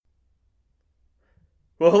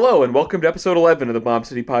Well, hello, and welcome to episode 11 of the Bomb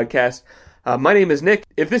City Podcast. My name is Nick.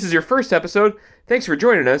 If this is your first episode, thanks for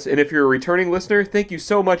joining us, and if you're a returning listener, thank you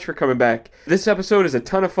so much for coming back. This episode is a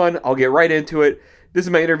ton of fun. I'll get right into it. This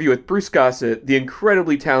is my interview with Bruce Gossett, the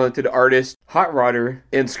incredibly talented artist, hot rodder,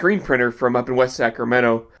 and screen printer from up in West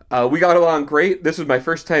Sacramento. We got along great. This was my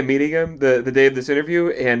first time meeting him the day of this interview,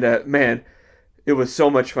 and man, it was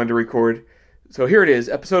so much fun to record. So here it is,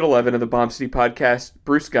 episode 11 of the Bomb City Podcast,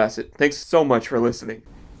 Bruce Gossett. Thanks so much for listening.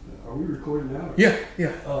 Are we recording now? Yeah.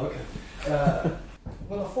 Oh, okay.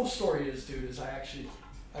 Well, the full story is, dude, I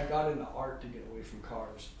got into art to get away from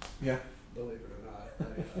cars. Yeah. Believe it or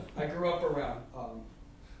not. I grew up around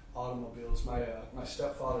automobiles. My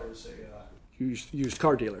stepfather is a used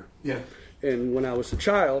car dealer. Yeah. And when I was a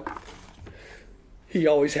child, he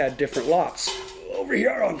always had different lots. Over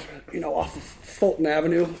here on, off of Fulton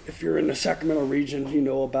Avenue. If you're in the Sacramento region, you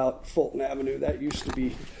know about Fulton Avenue. That used to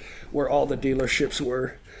be where all the dealerships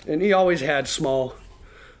were. And he always had small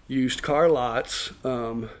used car lots.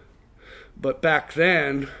 But back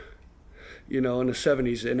then, in the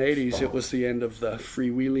 70s and 80s, it was the end of the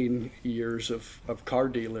freewheeling years of car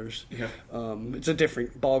dealers. Yeah. It's a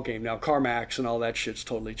different ball game now. CarMax and all that shit's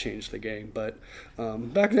totally changed the game. But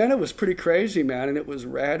back then it was pretty crazy, man, and it was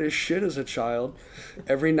rad as shit as a child.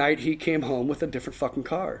 Every night he came home with a different fucking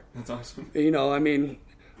car. That's awesome. He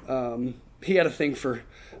had a thing for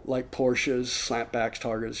like Porsches, slantbacks,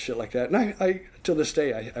 Targets, shit like that. And I till this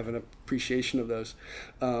day, I have an appreciation of those.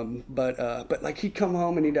 But like he'd come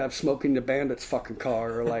home and he'd have Smoking the Bandit's fucking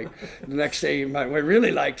car, or like the next day, what I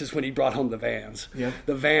really liked is when he brought home the Vans. Yeah.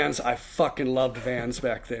 The Vans, I fucking loved Vans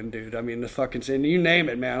back then, dude. I mean, and you name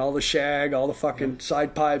it, man. All the shag, all the fucking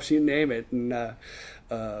side pipes, you name it. And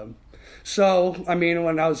so, I mean,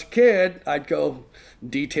 when I was a kid, I'd go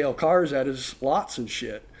detail cars at his lots and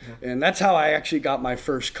shit. Yeah. And that's how I actually got my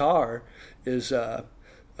first car, is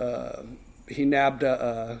he nabbed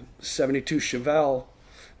a 72 Chevelle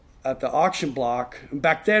at the auction block. And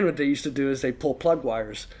back then what they used to do is they pull plug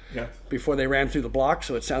wires before they ran through the block,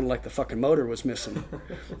 so it sounded like the fucking motor was missing.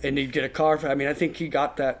 And he'd get a car I think he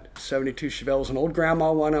got that 72 Chevelle. It was an old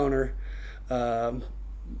grandma one owner.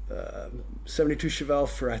 72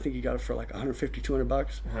 Chevelle I think he got it for like $150,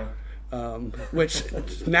 $200. Uh-huh. Which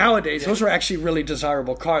nowadays, those were actually really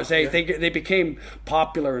desirable cars. They became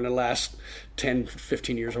popular in the last 10,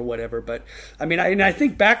 15 years or whatever. But I mean, I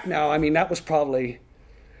think back now, I mean, that was probably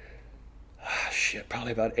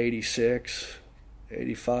about 86,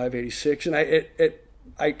 85, 86. And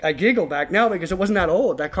I giggle back now because it wasn't that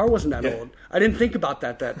old. That car wasn't that old. I didn't think about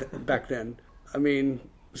that back then. I mean,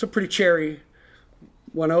 it was a pretty cherry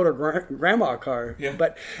one-owner grandma car. Yeah.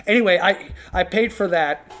 But anyway, I paid for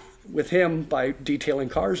that with him by detailing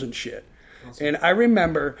cars and shit. Awesome. And I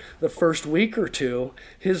remember the first week or two,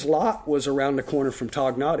 his lot was around the corner from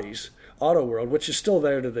Tognotti's Auto World, which is still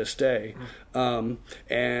there to this day. And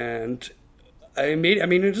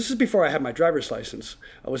this is before I had my driver's license.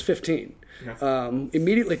 I was 15. Yeah.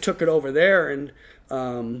 Immediately took it over there and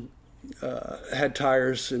had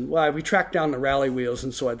tires. And we tracked down the rally wheels,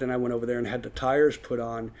 and so then I went over there and had the tires put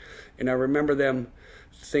on. And I remember them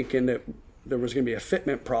thinking that there was going to be a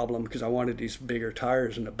fitment problem because I wanted these bigger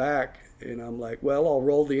tires in the back. And I'm like, well, I'll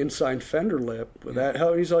roll the inside fender lip. With that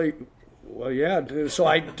help? He's like, well, yeah. So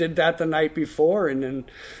I did that the night before, and then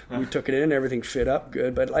we took it in. Everything fit up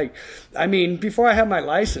good. But before I had my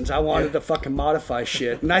license, I wanted to fucking modify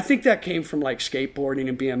shit. And I think that came from like skateboarding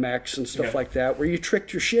and BMX and stuff like that, where you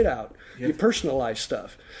tricked your shit out. Yeah. You personalized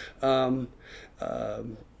stuff. So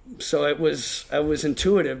I was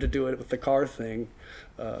intuitive to do it with the car thing.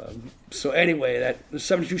 So anyway, the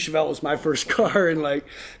 72 Chevelle was my first car, and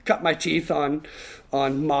cut my teeth on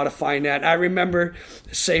modifying that. I remember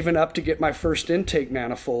saving up to get my first intake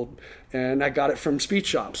manifold, and I got it from Speed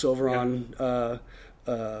Shops over on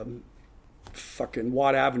fucking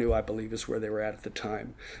Watt Avenue, I believe is where they were at the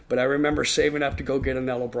time. But I remember saving up to go get an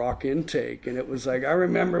Edelbrock intake, and it was like, I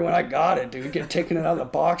remember when I got it, dude, taking it out of the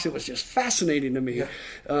box, it was just fascinating to me.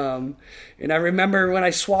 Yeah. And I remember when I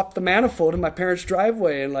swapped the manifold in my parents'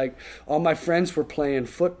 driveway, and all my friends were playing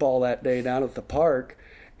football that day down at the park,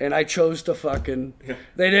 and I chose to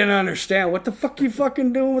they didn't understand, what the fuck you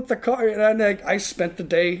fucking doing with the car? And I spent the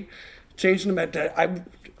day changing them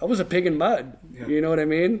I was a pig in mud. Yeah. You know what I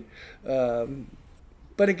mean?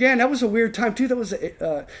 But again, that was a weird time too. That was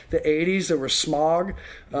the 80s. There was smog.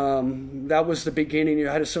 That was the beginning.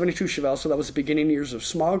 I had a 72 Chevelle, so that was the beginning years of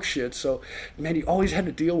smog shit. So, man, you always had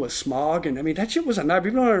to deal with smog. And, that shit was a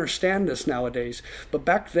nightmare. People don't understand this nowadays. But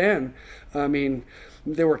back then,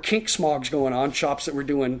 there were kink smogs going on, shops that were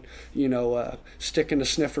doing, sticking the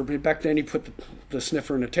sniffer. Back then, you put the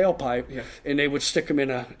sniffer in a tailpipe, and they would stick them in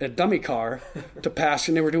a dummy car to pass,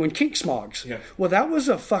 and they were doing kink smogs. Yeah. Well, that was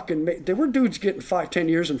a fucking... There were dudes getting 5-10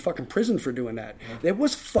 years in fucking prison for doing that. It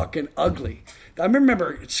was fucking ugly. I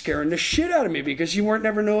remember it scaring the shit out of me because you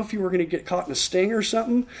never know if you were going to get caught in a sting or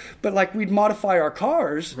something. But like we'd modify our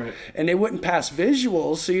cars, and they wouldn't pass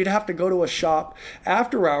visuals, so you'd have to go to a shop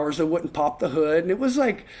after hours that wouldn't pop the hood, and it was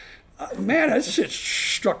like, man, that shit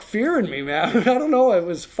struck fear in me, man. I don't know, it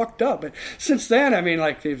was fucked up. But since then, I mean,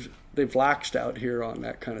 like they've laxed out here on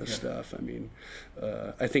that kind of stuff. I mean,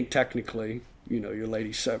 I think technically, your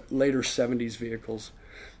later 70s vehicles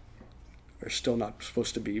are still not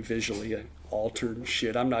supposed to be visually altered and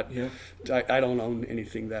shit. I'm not, I don't own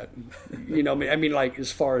anything that, I mean, like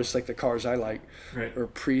as far as like the cars I like or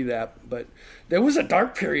pre that, but there was a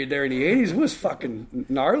dark period there in the 80s. It was fucking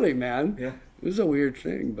gnarly, man. Yeah. It was a weird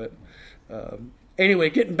thing, but anyway,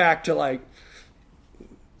 getting back to like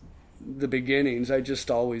the beginnings, I just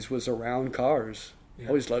always was around cars.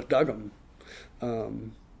 Always dug them.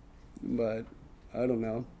 But I don't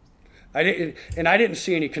know. I didn't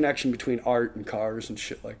see any connection between art and cars and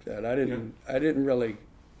shit like that. I didn't really.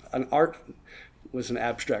 Art was an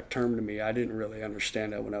abstract term to me. I didn't really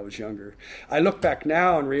understand that when I was younger. I look back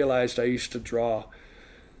now and realized I used to draw.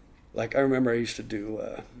 Like I remember I used to do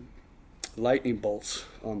lightning bolts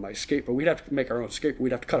on my skateboard. We'd have to make our own skateboard.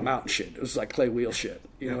 We'd have to cut them out and shit. It was like clay wheel shit.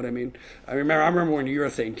 You know what I mean? I remember when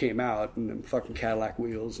urethane came out and them fucking Cadillac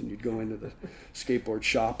wheels, and you'd go into the skateboard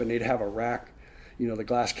shop and they'd have a rack. The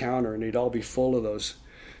glass counter, and they'd all be full of those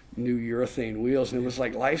new urethane wheels, and it was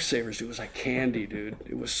like lifesavers. It was like candy, dude.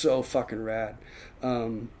 It was so fucking rad.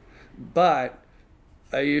 But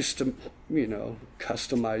I used to,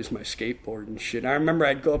 customize my skateboard and shit. I remember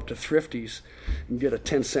I'd go up to Thrifty's and get a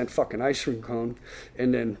 10-cent fucking ice cream cone,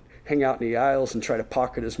 and then hang out in the aisles and try to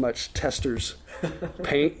pocket as much Testors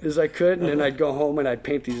paint as I could, and then I'd go home and I'd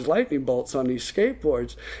paint these lightning bolts on these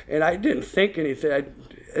skateboards, and I didn't think anything.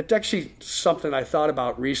 It's actually something I thought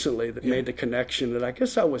about recently that made the connection that I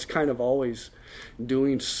guess I was kind of always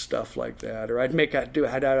doing stuff like that. Or I'd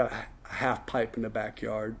had a half pipe in the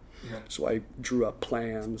backyard, so I drew up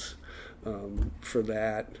plans for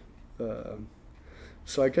that.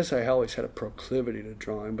 So I guess I always had a proclivity to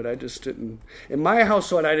drawing, but I just didn't. In my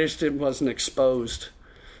household, wasn't exposed.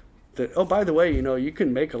 That, oh, by the way, you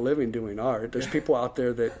can make a living doing art. There's people out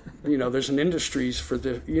there that, there's an industries for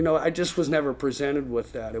the, I just was never presented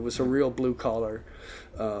with that. It was a real blue collar,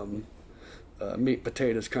 meat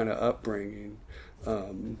potatoes kind of upbringing.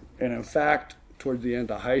 And in fact, toward the end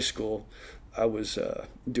of high school, I was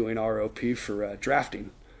doing ROP for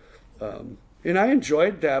drafting. And I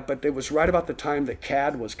enjoyed that, but it was right about the time that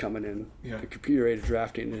CAD was coming in, the computer-aided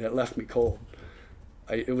drafting, and it left me cold.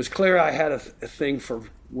 It was clear I had a thing for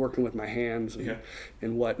working with my hands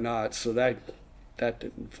and whatnot, so that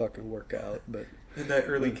didn't fucking work out. But and that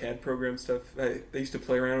early CAD program stuff, I used to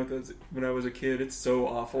play around with those when I was a kid. It's so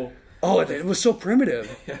awful. Oh, it was so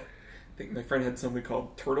primitive. I think my friend had something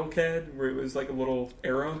called Turtle CAD, where it was like a little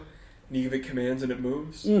arrow, and you give it commands and it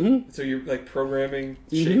moves. Mm-hmm. So you're like programming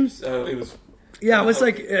shapes. It was. Yeah, it was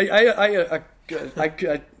like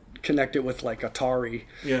I connect it with like Atari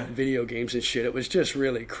video games and shit. It was just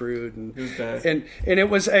really crude and it was bad. And it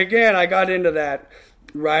was, again, I got into that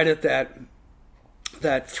right at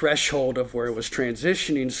that threshold of where it was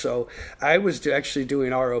transitioning. So I was actually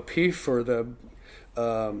doing ROP for the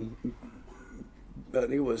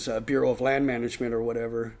it was Bureau of Land Management or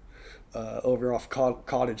whatever, over off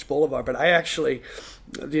Cottage Boulevard. But I actually,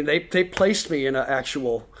 they placed me in an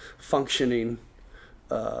actual functioning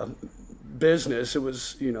business. It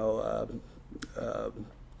was,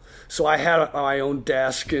 so I had my own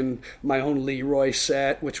desk and my own Leroy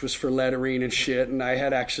set, which was for lettering and shit, and I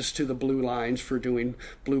had access to the blue lines for doing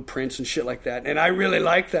blueprints and shit like that. And I really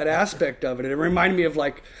liked that aspect of it. It reminded me of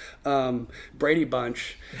like Brady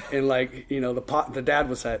Bunch, and like, the dad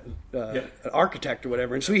was an architect or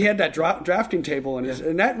whatever, and so he had that drafting table,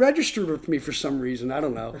 and that registered with me for some reason. I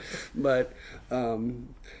don't know, but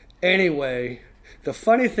anyway. The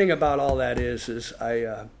funny thing about all that is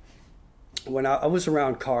I when I was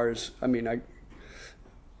around cars, I mean,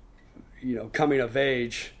 coming of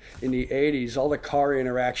age in the 80s, all the car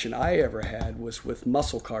interaction I ever had was with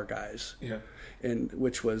muscle car guys. Yeah. And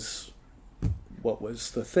which was what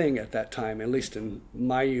was the thing at that time, at least in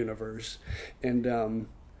my universe. And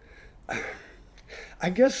I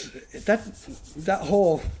guess that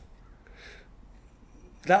whole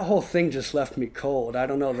thing just left me cold. I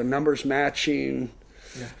don't know, the numbers matching,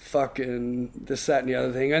 fucking this, that, and the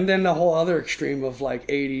other thing. And then the whole other extreme of like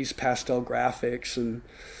 80s pastel graphics and,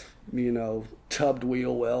 you know, tubbed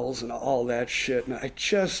wheel wells and all that shit. And I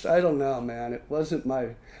don't know, man. It wasn't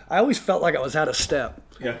I always felt like I was out of step.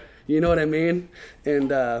 Yeah. You know what I mean?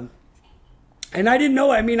 And I didn't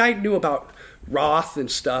know, I mean, I knew about Roth and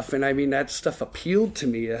stuff, and I mean, that stuff appealed to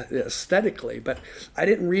me aesthetically, but I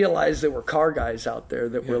didn't realize there were car guys out there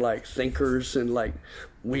that were like thinkers and like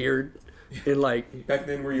weird. And like back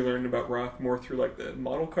then, were you learning about Roth more through like the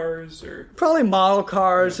model cars, or probably model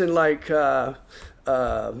cars and like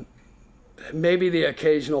maybe the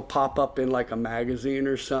occasional pop up in like a magazine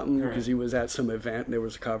or something because he was at some event and there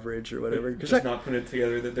was coverage or whatever. Just not putting it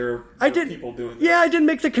together that there are people doing that. Yeah, I didn't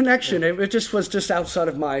make the connection. It just was just outside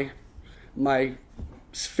of my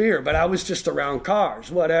sphere, but I was just around cars,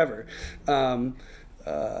 whatever. So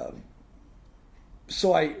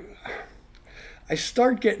I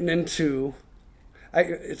start getting into.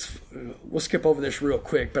 We'll skip over this real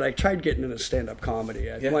quick, but I tried getting into stand-up comedy.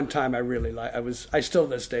 At one time, I really I still to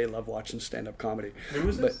this day love watching stand-up comedy. When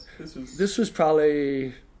was this? This was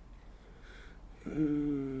probably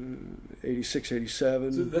 86,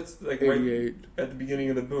 87, so that's like 88. Right at the beginning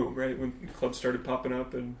of the boom, right? When clubs started popping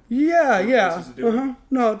up and yeah.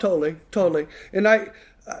 No, totally. And I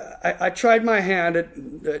tried my hand at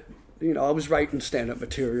you know, I was writing stand-up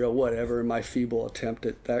material, whatever, in my feeble attempt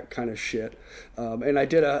at that kind of shit. And I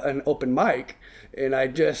did an open mic, and I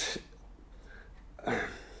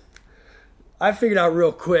figured out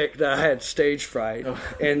real quick that I had stage fright. Oh.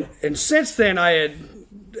 And since then, I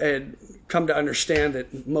had come to understand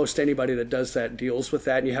that most anybody that does that deals with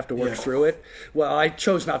that, and you have to work through it. Well, I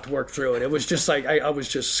chose not to work through it. It was just like I was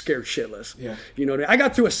just scared shitless. Yeah. You know what I mean? I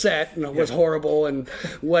got through a set, and it was horrible and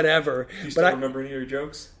whatever. You still remember any of your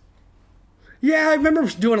jokes? Yeah, I remember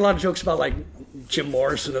doing a lot of jokes about like Jim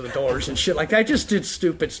Morrison of the Doors and shit like that. I just did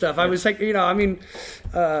stupid stuff. I was like, you know, I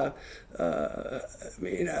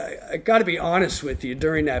got to be honest with you.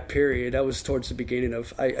 During that period, that was towards the beginning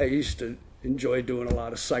of. I used to enjoy doing a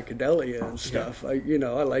lot of psychedelia and stuff. I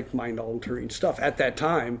like mind-altering stuff at that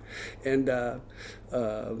time, and I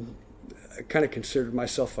kind of considered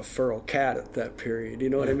myself a feral cat at that period. You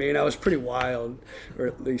know what I mean? I was pretty wild, or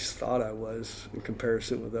at least thought I was in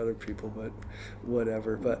comparison with other people, but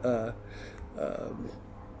whatever. But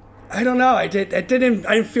I don't know. I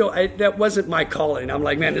didn't feel that wasn't my calling. I'm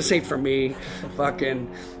like, man, this ain't for me. Fucking.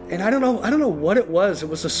 And I don't know what it was. It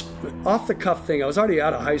was a off the cuff thing. I was already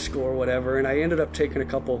out of high school or whatever, and I ended up taking a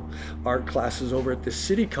couple art classes over at the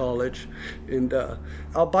city college, and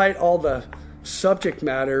albeit all the subject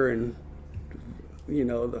matter and you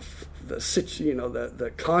know the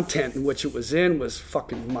content in which it was in was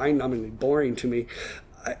fucking mind-numbingly boring to me.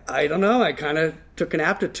 I don't know. I kind of took an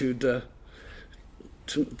aptitude to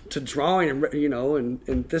drawing, and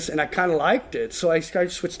this, and I kind of liked it. So I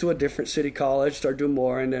switched to a different city college, started doing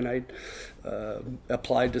more, and then I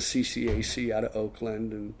applied to CCAC out of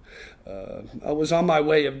Oakland, and I was on my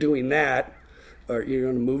way of doing that, or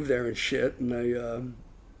to move there and shit, and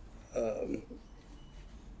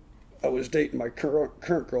I was dating my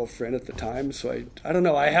current girlfriend at the time, so I don't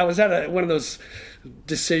know. I was at one of those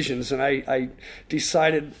decisions, and I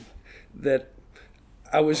decided that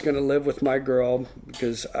I was going to live with my girl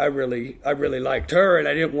because I really liked her, and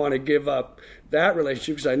I didn't want to give up that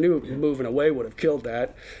relationship because I knew moving away would have killed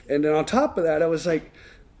that. And then on top of that, I was like,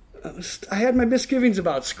 I had my misgivings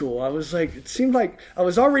about school. I was like, it seemed like I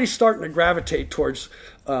was already starting to gravitate towards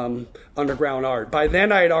underground art. By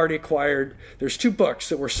then, I had already acquired. There's two books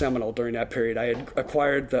that were seminal during that period. I had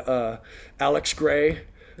acquired the Alex Gray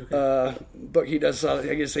book. He does.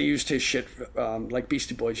 I guess they used his shit like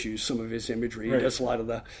Beastie Boys used some of his imagery. Right. He does a lot of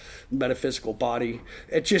the metaphysical body.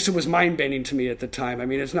 It was mind bending to me at the time. I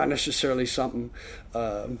mean, it's not necessarily something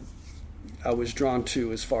I was drawn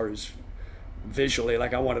to as far as visually,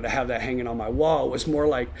 like I wanted to have that hanging on my wall. It was more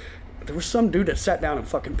like there was some dude that sat down and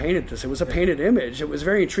fucking painted this. It was a painted image. It was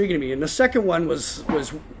very intriguing to me. And the second one was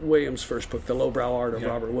Williams' first book, The Lowbrow Art of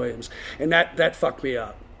Robert Williams, and that fucked me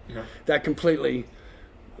up. That completely.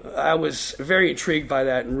 I was very intrigued by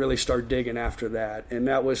that and really started digging after that. And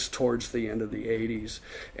that was towards the end of the 80s.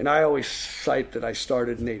 And I always cite that I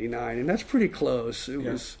started in 89, and that's pretty close. It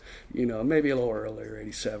was, maybe a little earlier,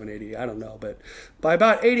 87, 80, I don't know. But by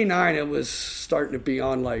about 89, it was starting to be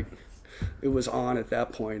on, like, it was on at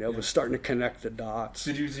that point. I was starting to connect the dots.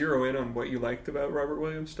 Did you zero in on what you liked about Robert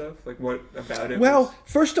Williams stuff? Like, what about it? Well,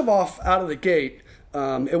 first of all, out of the gate,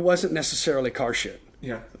 it wasn't necessarily car shit.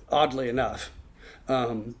 Yeah. Oddly enough.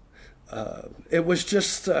 It was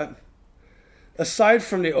just, aside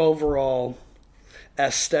from the overall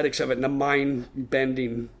aesthetics of it and the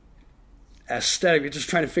mind-bending aesthetic, just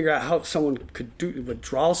trying to figure out how someone would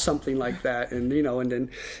draw something like that, and and then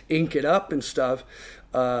ink it up and stuff.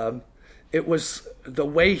 It was the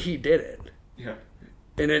way he did it. Yeah.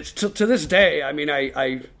 And it's to this day. I mean,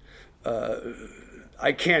 I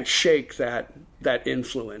can't shake that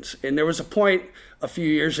influence. And there was a point a few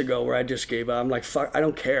years ago where I just gave up. I'm like, fuck, I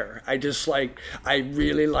don't care. I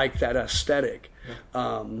really like that aesthetic.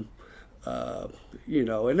 Yeah.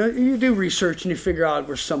 And you do research and you figure out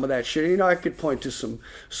where some of that shit, I could point to some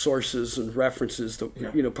sources and references that,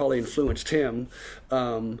 probably influenced him.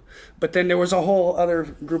 But then there was a whole other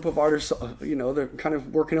group of artists, that kind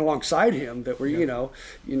of working alongside him that were,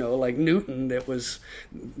 like Newton, that was,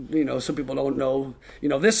 some people don't know,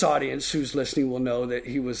 this audience who's listening will know that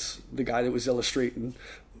he was the guy that was illustrating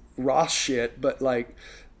Ross shit, but like,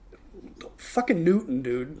 fucking Newton,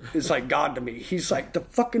 dude, is like God to me. He's like, the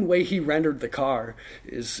fucking way he rendered the car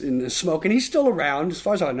is in the smoke, and he's still around as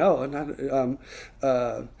far as I know. And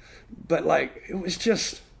but like, it was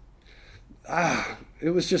just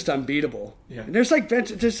unbeatable. Yeah. And there's like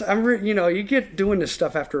you get doing this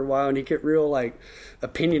stuff after a while, and you get real like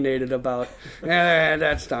opinionated about,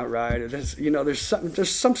 that's not right. There's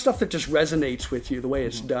some stuff that just resonates with you the way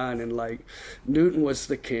it's done, and like Newton was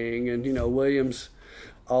the king, and Williams,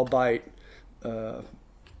 albeit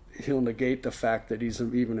he'll negate the fact that he's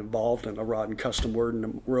even involved in a rotten custom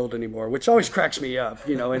world anymore, which always cracks me up,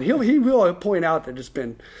 and he will point out that it's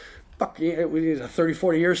been 30,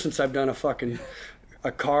 40 years since I've done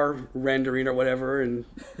a car rendering or whatever, and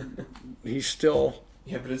he's still...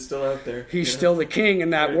 Yeah, but it's still out there. He's still the king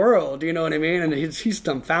in that world, you know what I mean? And he's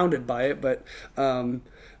dumbfounded by it, but...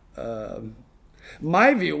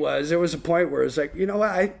 my view was, there was a point where it's like,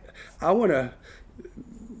 I want to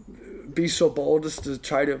be so bold as to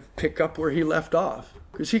try to pick up where he left off,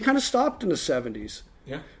 because he kind of stopped in the 70s.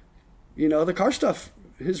 Yeah. The car stuff,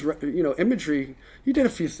 his imagery, he did a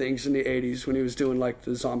few things in the 80s when he was doing like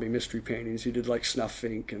the zombie mystery paintings. He did like snuff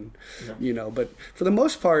ink and but for the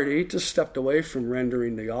most part he just stepped away from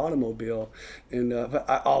rendering the automobile, and but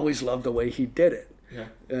I always loved the way he did it. Yeah.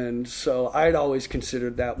 And so I'd always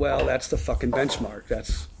considered that, that's the fucking benchmark.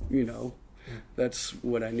 That's that's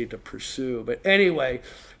what I need to pursue. But anyway,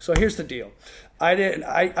 so here's the deal.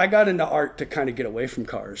 I got into art to kind of get away from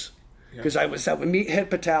cars, because I was that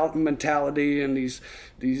meathead mentality and these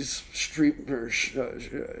street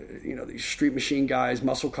these street machine guys,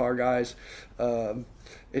 muscle car guys.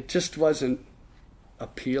 It just wasn't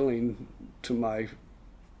appealing to my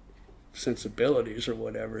sensibilities or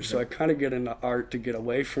whatever. Okay. So I kind of get into art to get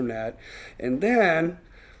away from that, and then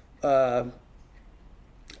a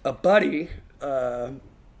buddy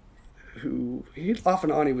who off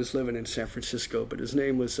and on he was living in San Francisco, but his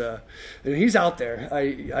name was and he's out there.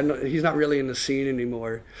 I know he's not really in the scene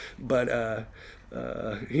anymore, but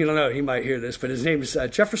he don't know, he might hear this, but his name is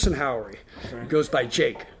Jefferson Howery. Okay. Goes by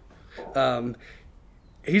Jake.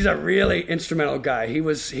 He's a really instrumental guy. He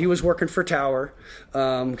was working for Tower,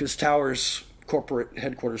 because Tower's corporate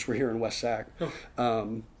headquarters were here in West Sac.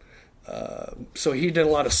 Oh. So he did a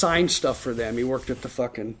lot of sign stuff for them. He worked at the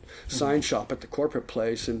fucking sign shop at the corporate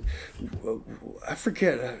place, and I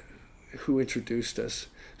forget who introduced us.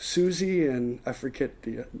 Susie and I forget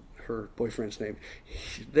her boyfriend's name.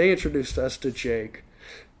 They introduced us to Jake,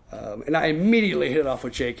 and I immediately hit it off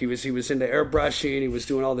with Jake. He was into airbrushing. He was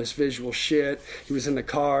doing all this visual shit. He was into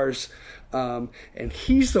cars. And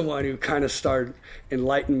he's the one who kind of started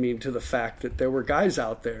enlightening me to the fact that there were guys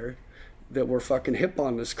out there that were fucking hip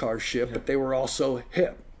on this car shit, but they were also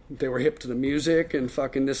hip. They were hip to the music and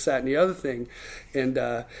fucking this, that, and the other thing. And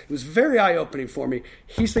it was very eye-opening for me.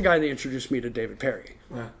 He's the guy that introduced me to David Perry.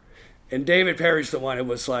 Wow. And David Perry's the one that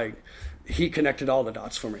was like, he connected all the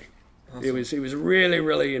dots for me. Awesome. He was a really,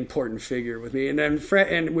 really important figure with me. And then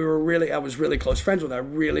I was really close friends with him. I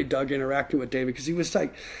really dug interacting with David, because he was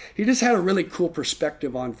like, he just had a really cool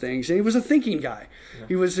perspective on things. And he was a thinking guy. Yeah.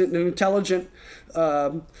 He was an intelligent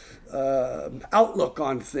outlook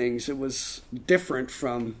on things. It was different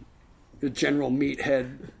from the general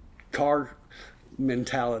meathead car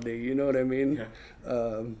mentality. You know what I mean?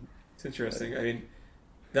 Yeah. It's interesting. I mean,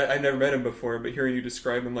 I've never met him before, but hearing you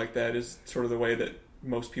describe him like that is sort of the way that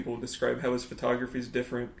most people describe how his photography is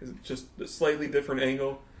different, because it's just a slightly different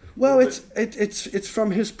angle. Well, it's from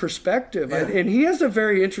his perspective, yeah. And he has a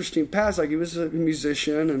very interesting past. Like, he was a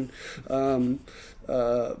musician, and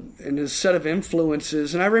his set of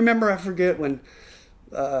influences. And I remember, I forget when,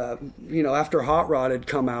 after Hot Rod had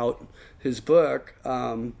come out, his book,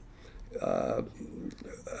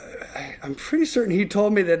 I'm pretty certain he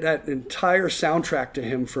told me that entire soundtrack to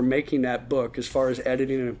him for making that book, as far as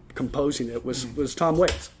editing and composing it, was Tom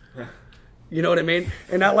Waits. You know what I mean?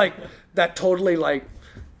 And that totally like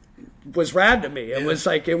was rad to me. It was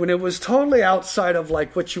like when it was totally outside of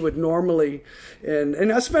like what you would normally,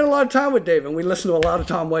 and I spent a lot of time with Dave, and we listened to a lot of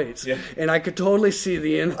Tom Waits, and I could totally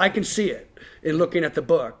see I can see it in looking at the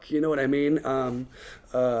book. You know what I mean?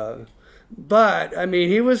 But I mean,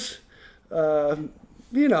 he was,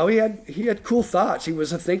 you know, he had cool thoughts. He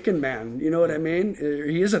was a thinking man. You know what I mean?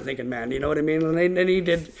 He is a thinking man. You know what I mean? And then he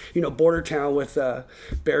did, you know, Border Town with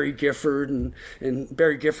Barry Gifford and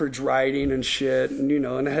Barry Gifford's writing and shit, and you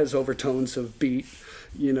know, and it has overtones of beat,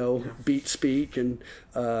 you know, beat speak, and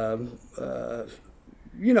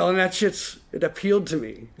you know, and that shit's, it appealed to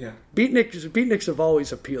me. Yeah, Beatniks have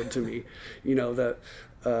always appealed to me. You know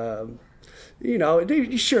you know,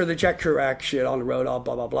 sure, the Jack Kerouac shit on the road, all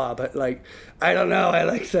blah blah blah, but like, I don't know, I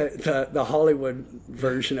like the Hollywood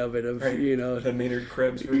version of it, you know, the Maynard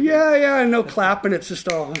Krebs version. Yeah, no clapping, it's just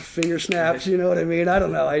all finger snaps. You know what I mean? I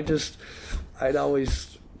don't know. That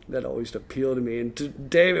always appealed to me. And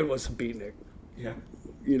David was a beatnik. Yeah.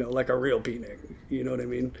 You know, like a real beatnik. You know what I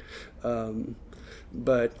mean?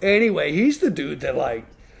 But anyway, he's the dude that like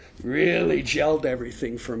really gelled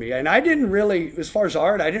everything for me. And I didn't really, as far as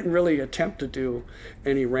art, I didn't really attempt to do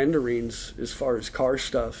any renderings as far as car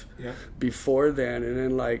stuff before then. And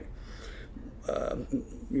then like,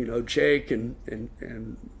 you know, Jake and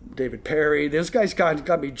David Perry, those guys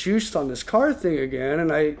got me juiced on this car thing again.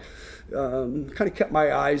 And I kind of kept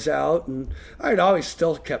my eyes out, and I'd always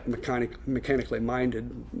still kept mechanically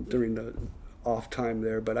minded during the off time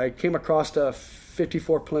there. But I came across a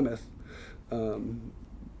 54 Plymouth,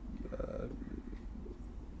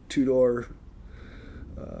 two-door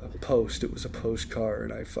Post. It was a Post car,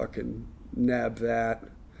 and I fucking nabbed that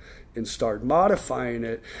and started modifying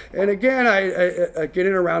it. And again, I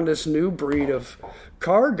getting around this new breed of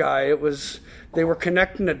car guy, they were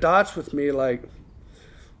connecting the dots with me like,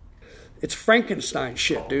 it's Frankenstein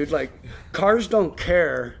shit, dude. Like, cars don't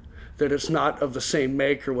care that it's not of the same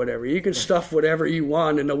make or whatever. You can stuff whatever you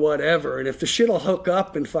want into whatever, and if the shit'll hook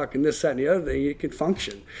up and fucking this, that, and the other thing, it can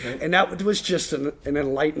function. Right. And that was just an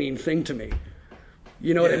enlightening thing to me.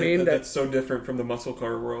 You know what I mean? That's so different from the muscle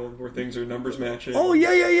car world where things are numbers matching. Oh,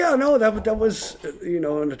 yeah. No, that was, you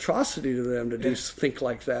know, an atrocity to them to think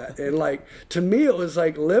like that. And, like, to me, it was,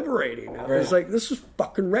 like, liberating. I was like, this is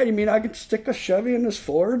fucking ready. I mean, I could stick a Chevy in this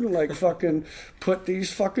Ford and, like, fucking put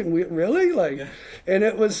these fucking... Really? Like, and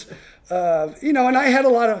it was... you know, and I had a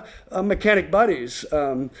lot of mechanic buddies,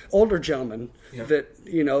 older gentlemen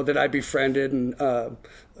that I befriended, and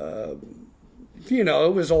you know,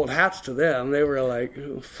 it was old hats to them. They were like,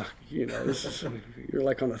 oh, fuck, you know, you're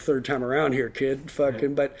like on the third time around here, kid,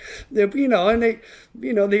 fucking. But you know, and they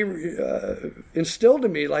instilled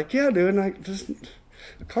in me like, yeah, dude, like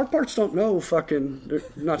car parts don't know fucking, they're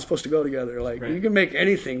not supposed to go together. Like you can make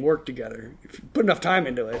anything work together if you put enough time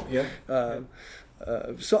into it.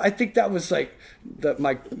 So I think that was like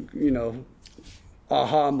my, you know,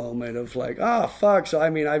 aha moment of like, fuck. So I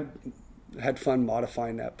mean, I had fun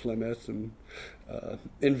modifying that Plymouth, and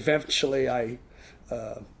eventually I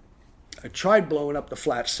tried blowing up the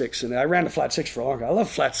flat six, and I ran the flat six for a long time. I love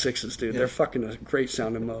flat sixes, dude. They're fucking a great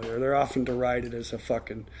sounding motor. They're often derided as a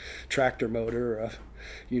fucking tractor motor, or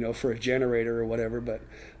you know, for a generator or whatever, but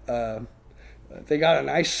they got a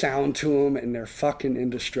nice sound to them, and they're fucking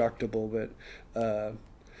indestructible. But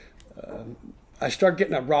I started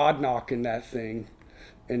getting a rod knock in that thing,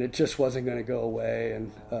 and it just wasn't going to go away.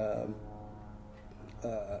 And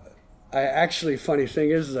I actually, funny thing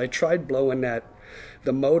is I tried blowing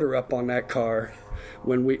the motor up on that car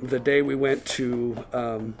the day we went to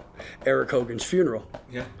Eric Hogan's funeral.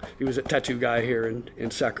 Yeah, he was a tattoo guy here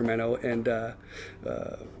in Sacramento, and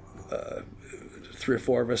 3 or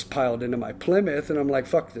 4 of us piled into my Plymouth, and I'm like,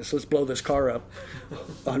 fuck this, let's blow this car up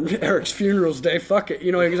on Eric's funeral's day, fuck it,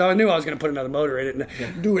 you know, because I knew I was going to put another motor in it.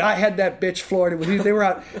 And dude, I had that bitch floored. They were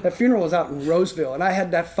out, that funeral was out in Roseville, and I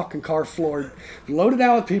had that fucking car floored, loaded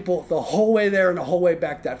down with people the whole way there and the whole way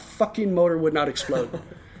back. That fucking motor would not explode.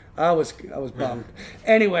 I was bummed.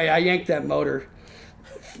 Anyway, I yanked that motor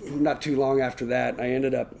not too long after that. I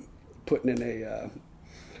ended up putting in a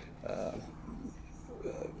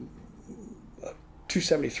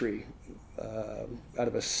 273 out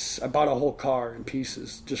of I bought a whole car in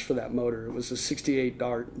pieces just for that motor. It was a 68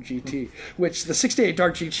 Dart GT, which the 68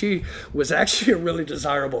 Dart GT was actually a really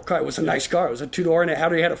desirable car. It was a nice car. It was a 2-door, and it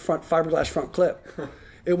had a fiberglass front clip.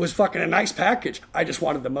 It was fucking a nice package. I just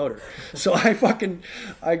wanted the motor. So I got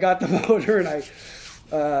the motor, and I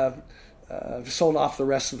sold off the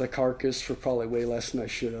rest of the carcass for probably way less than I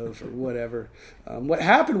should have, or whatever. What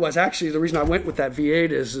happened was, actually, the reason I went with that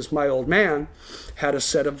V8 is my old man had a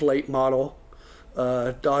set of late model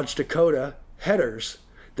Dodge Dakota headers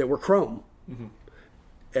that were chrome. Mm-hmm.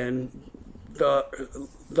 And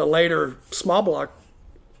the later small block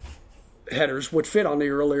headers would fit on the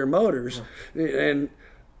earlier motors. Yeah. And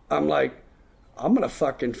I'm like, I'm going to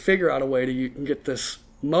fucking figure out a way to get this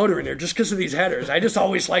motor in there just because of these headers. I just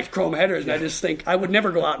always liked chrome headers, and I just think I would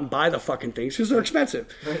never go out and buy the fucking things because they're expensive.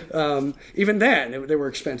 Right. Even then, they were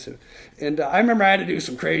expensive. And I remember I had to do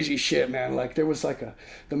some crazy shit, man. Like there was like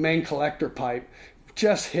the main collector pipe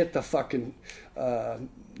just hit the fucking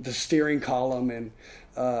the steering column, and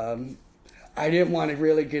I didn't want to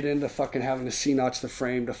really get into fucking having to C-notch the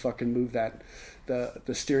frame to fucking move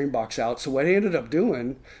the steering box out. So what I ended up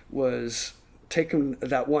doing was taking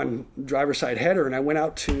that one driver's side header, and I went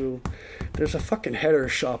out to, there's a fucking header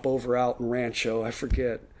shop over out in Rancho. I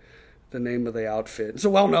forget the name of the outfit. It's a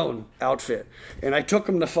well-known outfit. And I took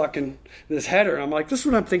them to this header, and I'm like, this is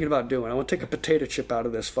what I'm thinking about doing. I want to take a potato chip out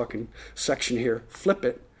of this fucking section here, flip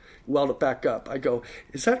it, weld it back up. I go,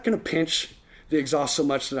 is that going to pinch the exhaust so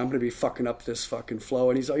much that I'm going to be fucking up this fucking flow?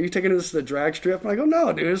 And he's like, are you taking this to the drag strip? And I go,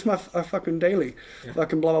 no, dude, it's my fucking daily,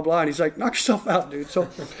 fucking blah, blah, blah. And he's like, knock yourself out, dude. So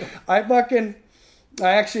I wasn't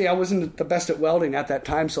the best at welding at that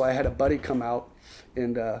time, so I had a buddy come out,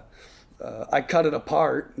 and I cut it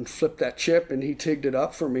apart and flipped that chip, and he tigged it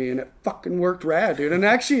up for me, and it fucking worked rad, dude. And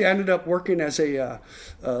actually ended up working as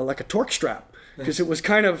like a torque strap, because it was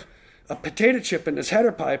kind of a potato chip in this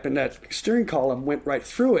header pipe, and that steering column went right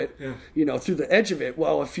through it, through the edge of it.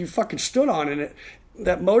 Well, if you fucking stood on it,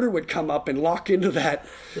 that motor would come up and lock into that.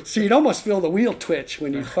 So you'd almost feel the wheel twitch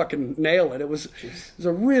when you fucking nail it. It was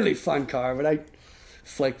a really fun car, but I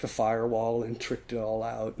flaked the firewall and tricked it all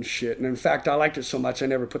out and shit. And in fact, I liked it so much I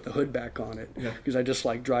never put the hood back on it, because I just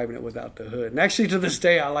like driving it without the hood. And actually to this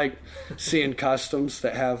day I like seeing customs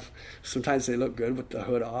that have, sometimes they look good with the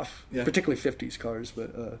hood off, particularly 50s cars,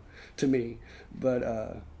 but to me.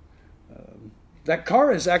 But that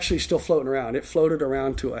car is actually still floating around. It floated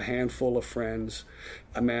around to a handful of friends.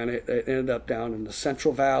 Man, it ended up down in the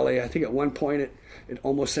Central Valley. I think at one point it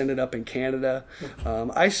almost ended up in Canada.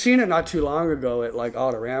 I seen it not too long ago at like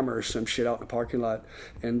Autorama or some shit out in the parking lot.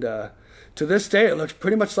 And to this day, it looks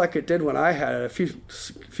pretty much like it did when I had it. A few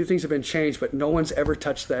things have been changed, but no one's ever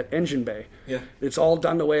touched that engine bay. Yeah, it's all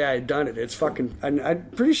done the way I had done it. It's fucking. I'm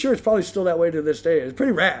pretty sure it's probably still that way to this day. It's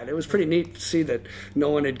pretty rad. It was pretty neat to see that no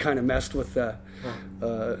one had kind of messed with that.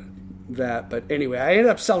 But anyway, I ended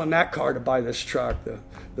up selling that car to buy this truck,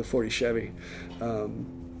 the 40 Chevy.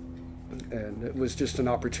 And it was just an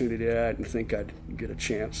opportunity that I didn't think I'd get a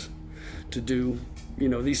chance to do.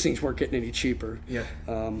 These things weren't getting any cheaper. Yeah.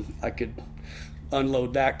 I could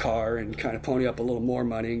unload that car and kind of pony up a little more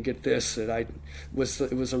money and get this. It was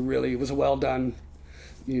a well done,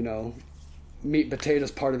 meat and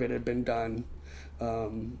potatoes part of it had been done,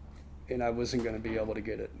 and I wasn't going to be able to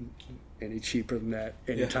get it any cheaper than that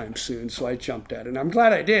anytime soon. So I jumped at it, and I'm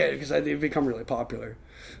glad I did, because they've become really popular.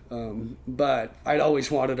 But I'd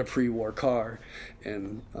always wanted a pre-war car,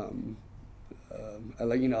 and I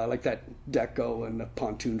like that Deco and the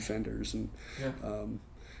pontoon fenders, and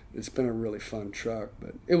it's been a really fun truck.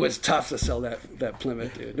 But it was tough to sell that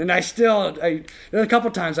Plymouth, dude. And a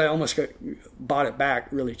couple times I almost bought it back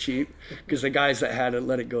really cheap, because the guys that had it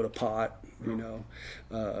let it go to pot,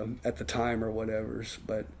 at the time or whatever.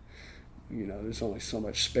 But there's only so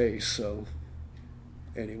much space. So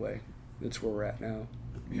anyway, that's where we're at now.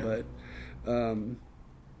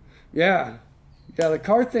 Yeah. But the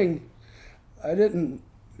car thing,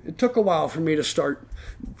 it took a while for me to start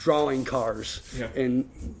drawing cars and,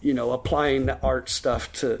 applying the art stuff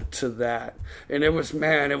to that. And it was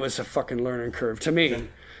a fucking learning curve to me.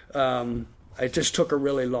 It just took a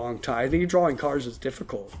really long time. I think drawing cars is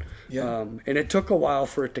difficult. Yeah. And it took a while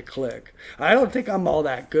for it to click. I don't think I'm all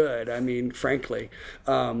that good, frankly.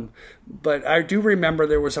 But I do remember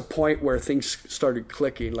there was a point where things started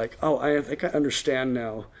clicking. Like, I think I understand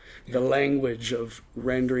now the language of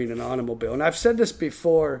rendering an automobile. And I've said this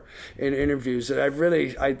before in interviews, that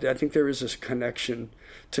I think there is this connection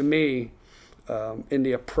to me in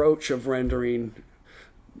the approach of rendering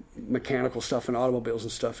mechanical stuff and automobiles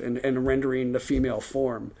and stuff, and rendering the female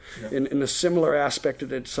form. In the similar aspect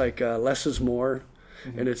that it's like less is more,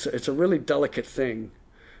 and it's a really delicate thing.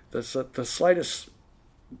 The slightest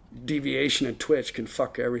deviation and twitch can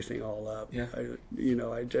fuck everything all up.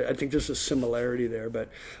 I think there's a similarity there, but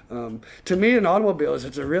to me, in automobiles,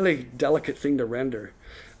 it's a really delicate thing to render.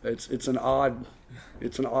 It's an odd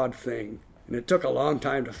thing, and it took a long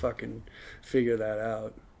time to fucking figure that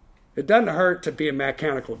out. It doesn't hurt to be a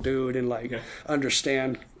mechanical dude and like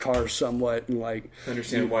understand cars somewhat and like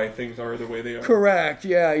understand why things are the way they are. Correct.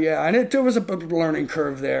 Yeah. And there was a learning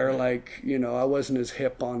curve there. Like, you know, I wasn't as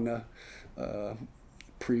hip on the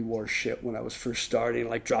pre-war shit when I was first starting,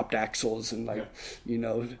 like dropped axles and like, you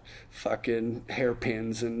know, fucking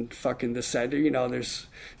hairpins and fucking this side. You know, there's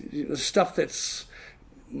stuff that's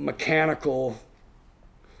mechanical.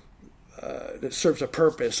 That serves a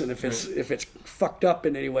purpose, and if it's fucked up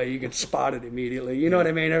in any way, you can spot it immediately. You know what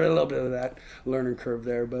I mean? There's a little bit of that learning curve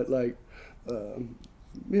there, but like,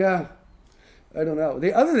 yeah, I don't know.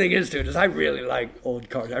 The other thing is, dude, is I really like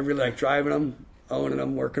old cars. I really like driving them, owning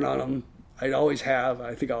them, working on them. I always have.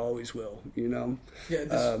 I think I always will. You know? Yeah.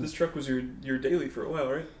 This truck was your daily for a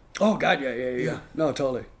while, right? Oh God, yeah. No,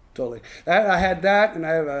 totally. I had that, and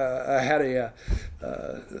I had a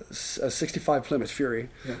 65 Plymouth Fury,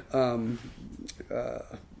 and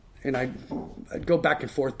I'd go back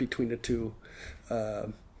and forth between the two.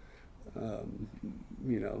 You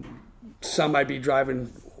know, some I'd be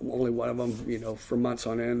driving only one of them, you know, for months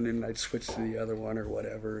on end, and I'd switch to the other one or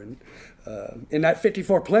whatever. And in that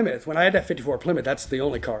 54 Plymouth, when I had that 54 Plymouth, that's the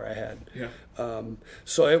only car I had. Yeah.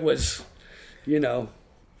 So it was, you know.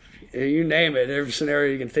 You name it, every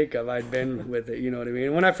scenario you can think of, I'd been with it. You know what I mean?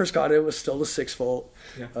 And when I first got it, it was still the 6-volt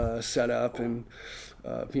setup, and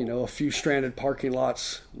you know, a few stranded parking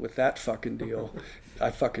lots with that fucking deal. I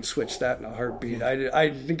fucking switched that in a heartbeat.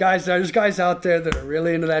 There's guys out there that are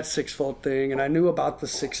really into that 6-volt thing, and I knew about the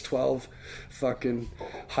 612 fucking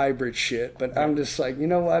hybrid shit, but I'm just like, you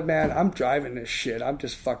know what, man? I'm driving this shit. I'm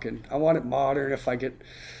just fucking. I want it modern. If I get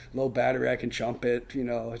low battery, I can jump it. You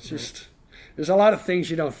know, it's just. There's a lot of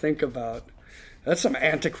things you don't think about. That's some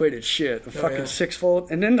antiquated shit. A fucking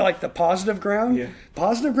 6-volt. And then like the positive ground. Yeah.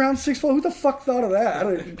 Positive ground 6-volt. Who the fuck thought of that? I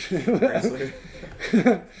don't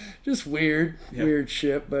just weird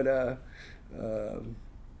shit. But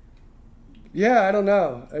yeah, I don't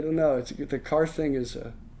know. It's the car thing is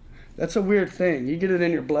that's a weird thing. You get it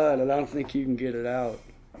in your blood, and I don't think you can get it out,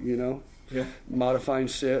 you know? Yeah. Modifying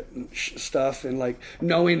shit and stuff, and like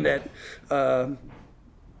knowing that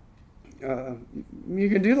you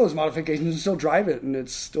can do those modifications and still drive it, and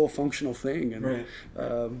it's still a functional thing. And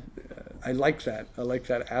I like that. I like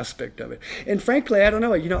that aspect of it. And frankly, I don't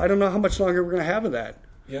know. You know, I don't know how much longer we're going to have of that.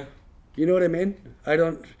 Yeah. You know what I mean? I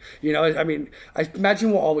don't. You know, I mean, I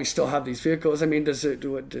imagine we'll always still have these vehicles. I mean, does it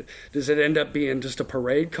end up being just a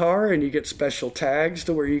parade car, and you get special tags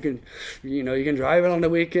to where you can drive it on the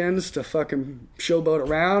weekends to fucking showboat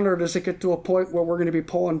around, or does it get to a point where we're going to be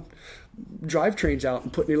pulling drivetrains out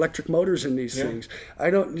and putting electric motors in these things? I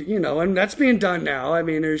don't, you know, and that's being done now. I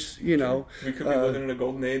mean, there's, you know, we could be living in a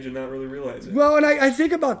golden age and not really realize it. Well, and I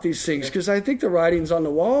think about these things because I think the writing's on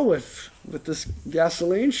the wall with this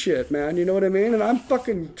gasoline shit, man. You know what I mean? And I'm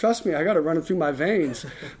fucking, trust me, I got to run it through my veins.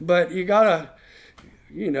 But you gotta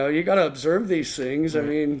observe these things. I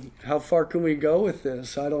mean, how far can we go with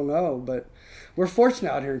this? I don't know, but we're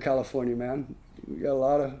fortunate out here in California, man. We got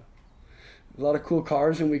a lot of cool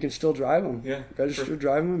cars, and we can still drive them. Yeah, still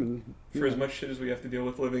drive them. And for as much shit as we have to deal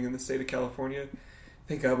with living in the state of California,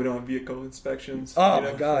 thank God we don't have vehicle inspections. Oh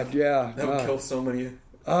my God, yeah, that would kill so many.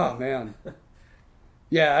 Oh man.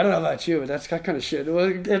 Yeah, I don't know about you, but that's that kind of shit. Well,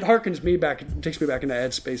 it harkens me back. It takes me back in the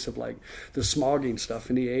headspace of like the smogging stuff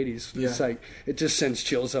in the 80s. It's like, it just sends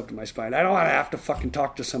chills up to my spine. I don't want to have to fucking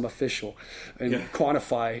talk to some official and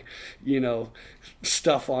quantify, you know,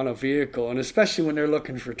 stuff on a vehicle. And especially when they're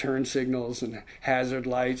looking for turn signals and hazard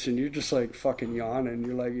lights, and you're just like fucking yawning.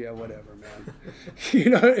 You're like, yeah, whatever, man. You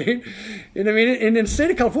know what I mean? And I mean, in the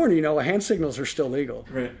state of California, you know, hand signals are still legal.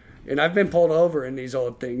 Right. And I've been pulled over in these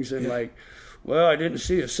old things, and like, well, I didn't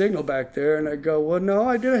see a signal back there. And I go, well, no,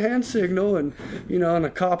 I did a hand signal. And, you know, and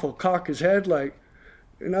the cop will cock his head like,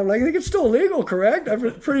 and I'm like, I think it's still legal, correct?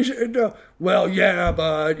 I'm pretty sure. Well, yeah,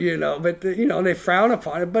 but, you know, they frown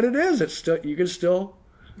upon it, but it is. It's still, you can still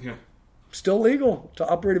legal to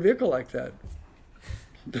operate a vehicle like that.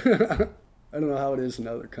 I don't know how it is in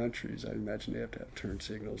other countries. I imagine they have to have turn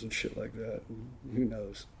signals and shit like that. Who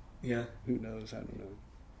knows? Yeah. Who knows? I don't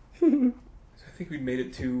know. I think we made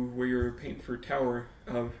it to where you were painting for Tower.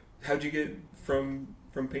 How'd you get from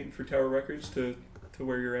painting for Tower Records to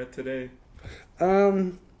where you're at today?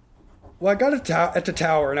 Well, I got at the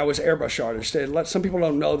Tower, and I was airbrush artist. Some people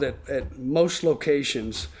don't know that at most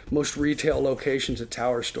locations, most retail locations at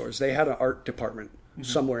Tower stores, they had an art department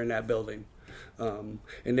somewhere in that building. And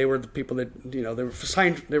they were the people that, you know, they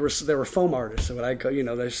were foam artists. So what I call, you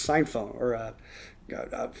know, there's sign foam or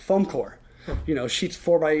foam core. You know, sheets,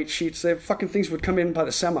 4x8 sheets. The fucking things would come in by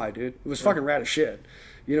the semi, dude. It was fucking rad as shit.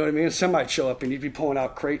 You know what I mean? A semi'd show up and you'd be pulling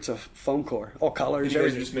out crates of foam core, all colors. You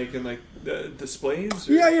guys are just making like displays?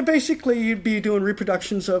 Or? Yeah, basically you'd be doing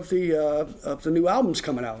reproductions of the new albums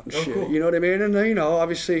coming out and shit. Cool. You know what I mean? And you know,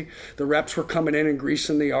 obviously the reps were coming in and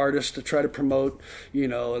greasing the artist to try to promote. You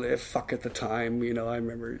know, fuck at the time. You know, I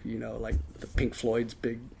remember like the Pink Floyd's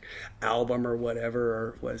big album or whatever,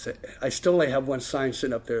 or was it? I still only have one sign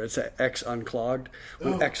sitting up there. It's X Unclogged.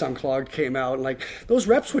 When X Unclogged came out, and like those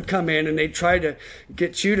reps would come in and they'd try to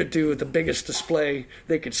get you to do the biggest display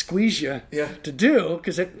they could squeeze you to do,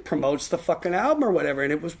 because it promotes the fucking album or whatever.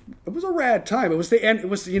 And it was a rad time. It was the end. It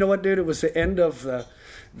was, you know what, dude? It was the end of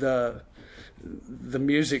the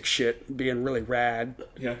music shit being really rad.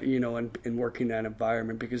 You know, and working that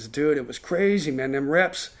environment, because dude, it was crazy, man. Them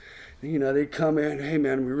reps. You know, they come in, hey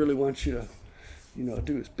man, we really want you to, you know,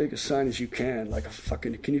 do as big a sign as you can. Like a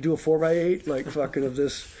fucking, can you do a 4x8? Like fucking of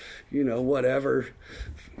this, you know, whatever,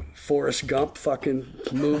 Forrest Gump fucking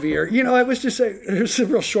movie. Or, you know, it was a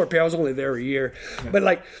real short period. I was only there a year. But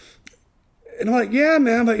like, and I'm like, yeah,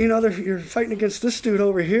 man, but you know, you're fighting against this dude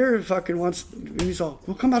over here who fucking wants, and he's all,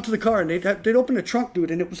 well, come out to the car. And they'd open the trunk,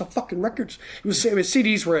 dude, and it was a fucking records. It was, I mean,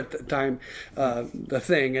 CDs were at the time the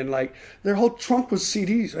thing, and like, their whole trunk was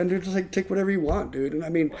CDs, and they're just like, take whatever you want, dude. And I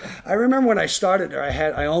mean, I remember when I started there,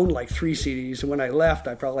 I owned like 3 CDs, and when I left,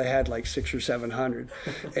 I probably had like 600 or 700.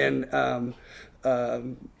 And,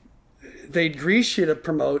 they'd grease you to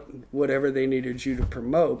promote whatever they needed you to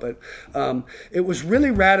promote, but it was really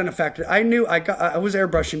rad in the fact that I knew I was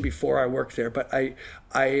airbrushing before I worked there, but I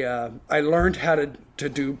learned how to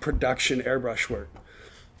do production airbrush work.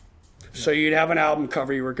 So you'd have an album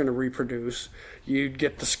cover you were going to reproduce, you'd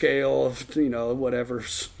get the scale of, you know, whatever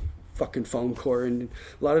fucking foam core, and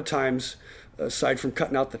a lot of times, aside from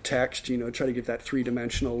cutting out the text, you know, try to get that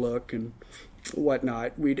 3-dimensional look and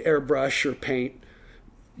whatnot, we'd airbrush or paint.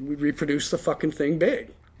 We'd reproduce the fucking thing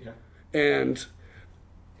big. And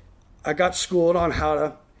I got schooled on how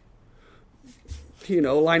to, you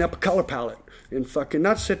know, line up a color palette and fucking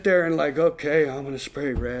not sit there and like, okay, I'm going to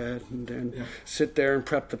spray red and then sit there and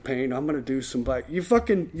prep the paint. I'm going to do some black. You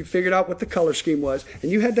figured out what the color scheme was, and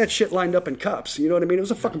you had that shit lined up in cups. You know what I mean? It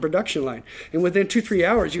was a fucking production line. And within 2-3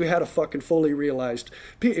 hours, you had a fucking fully realized,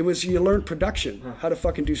 you learned production, how to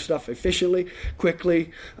fucking do stuff efficiently,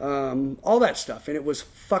 quickly, all that stuff. And it was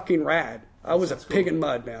fucking rad. I was a pig in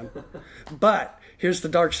mud, man. But here's the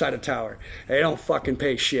dark side of Tower. They don't fucking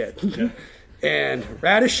pay shit. And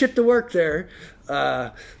rad as shit to work there.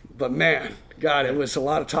 But man, God, it was a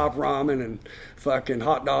lot of top ramen and fucking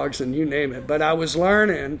hot dogs and you name it. But I was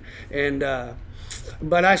learning, and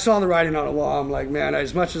but I saw the writing on the wall. I'm like, man,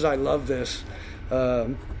 as much as I love this,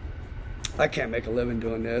 I can't make a living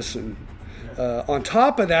doing this. And on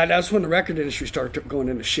top of that, that's when the record industry started going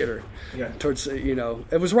into shitter. Towards, you know,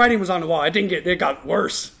 writing was on the wall. It got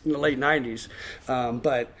worse in the late 90s.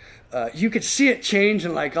 But you could see it change,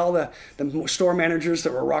 and like all the store managers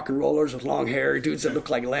that were rock and rollers with long hair, dudes that looked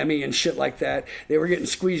like Lemmy and shit like that, they were getting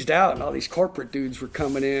squeezed out, and all these corporate dudes were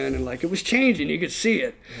coming in, and like it was changing. You could see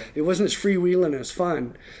it. It wasn't as freewheeling as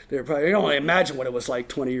fun. They were probably, you don't imagine what it was like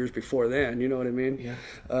 20 years before then. You know what I mean?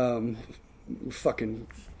 Fucking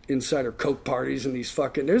insider coke parties and these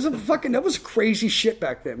fucking, that was crazy shit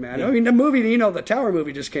back then, man. I mean, the movie, you know, the Tower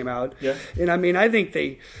movie just came out, and I mean, I think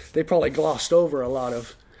they probably glossed over a lot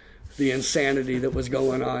of the insanity that was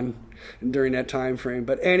going on during that time frame.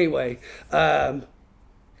 But anyway, I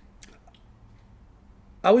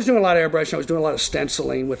was doing a lot of airbrushing. I was doing a lot of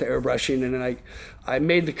stenciling with airbrushing, and then I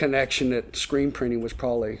made the connection that screen printing was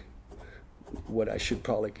probably what I should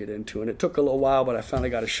probably get into. And it took a little while, but I finally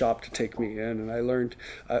got a shop to take me in, and I learned.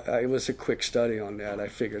 It was a quick study on that. I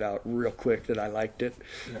figured out real quick that I liked it.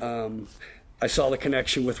 I saw the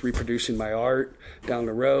connection with reproducing my art down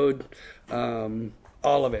the road.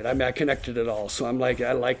 All of it. I mean, I connected it all. So I'm like,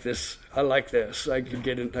 I like this. I could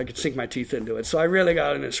get in, I could sink my teeth into it. So I really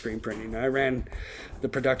got into screen printing. I ran the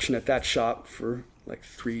production at that shop for like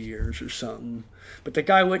 3 years or something. But the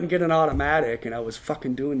guy wouldn't get an automatic, and I was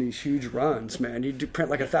fucking doing these huge runs, man. He'd print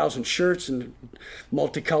like 1,000 shirts and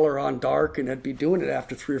multicolor on dark, and I'd be doing it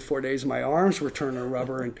after 3 or 4 days. My arms were turning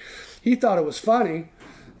rubber, and he thought it was funny.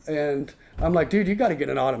 And I'm like, dude, you got to get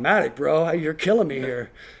an automatic, bro. You're killing me here.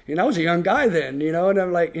 And I was a young guy then, you know, and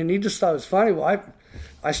I'm like, and he just thought it was funny. Well,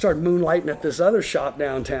 I started moonlighting at this other shop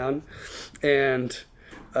downtown, and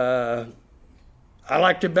I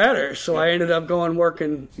liked it better. So I ended up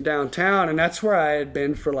working downtown, and that's where I had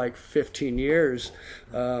been for like 15 years,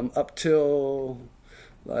 up till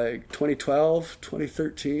like 2012,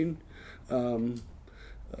 2013.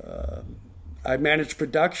 I managed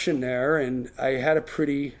production there, and I had a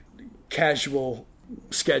pretty casual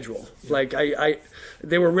schedule. Like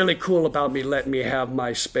they were really cool about me letting me have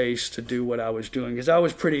my space to do what I was doing, because I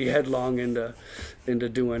was pretty headlong into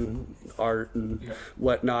doing art and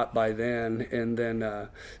whatnot by then. And then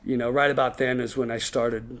right about then is when I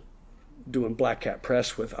started doing Black Cat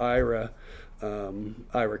Press with Ira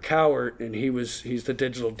Cowart, and he's the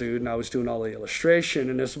digital dude, and I was doing all the illustration.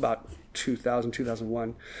 And this was about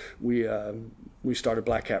 2001. We started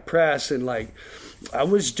Black Cat Press, and like I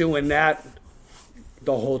was doing that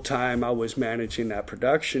the whole time I was managing that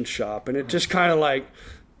production shop, and it just kind of like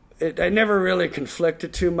I never really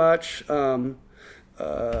conflicted too much. As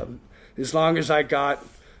long as I got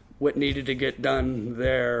what needed to get done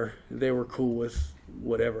there, they were cool with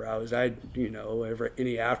whatever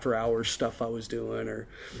any after hours stuff I was doing, or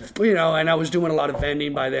and I was doing a lot of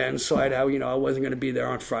vending by then, so I wasn't going to be there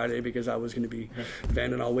on Friday because I was going to be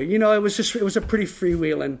vending all week. It was a pretty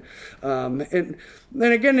freewheeling, and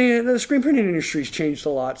then again the screen printing industry's changed a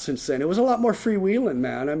lot since then. It was a lot more freewheeling,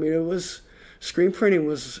 man. I mean, screen printing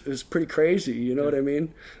was pretty crazy, you know what I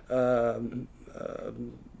mean?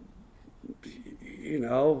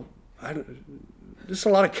 Just a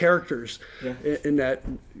lot of characters in that,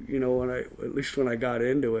 when I got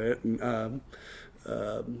into it. And,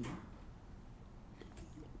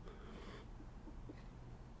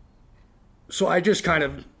 so I just kind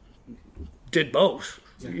of did both.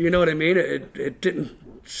 You know what I mean? It didn't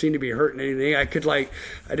seem to be hurting anything. I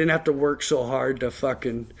didn't have to work so hard to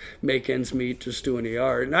fucking make ends meet just doing the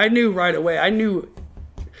art. And I knew right away,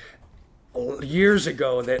 years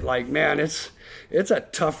ago that, like, man, it's a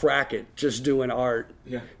tough racket just doing art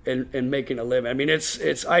and making a living. I mean, there's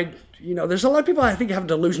a lot of people I think have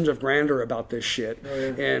delusions of grandeur about this shit. Oh,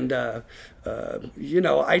 yeah. And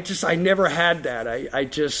I never had that.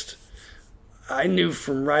 I knew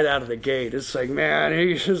from right out of the gate. It's like, man,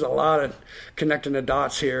 there's a lot of connecting the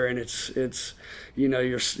dots here, and it's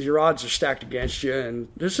your odds are stacked against you, and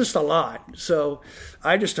there's just a lot. So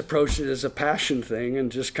I just approached it as a passion thing and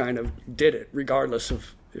just kind of did it, regardless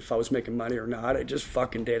of if I was making money or not. I just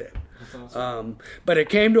fucking did it. That's awesome. But it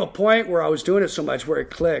came to a point where I was doing it so much where it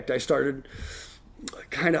clicked. I started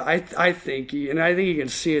kind of, I think you can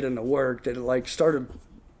see it in the work, that it like started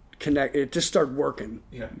connect. It just started working.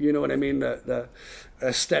 Yeah. You know what I mean? The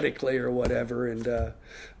aesthetically or whatever. And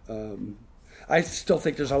I still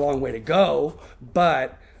think there's a long way to go,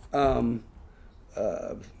 but I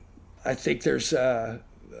think there's a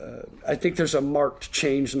marked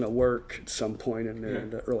change in the work at some point in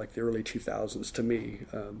the early 2000s to me.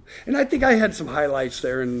 And I think I had some highlights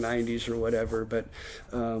there in the 90s or whatever, but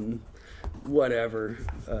whatever.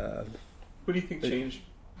 What do you think changed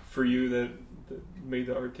for you that made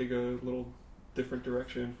the art take a little different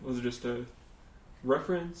direction? Was it just a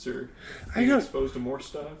reference, or being exposed to more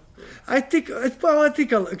stuff? Or? I think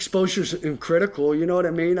exposure's critical, you know what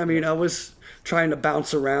I mean? I mean, I was trying to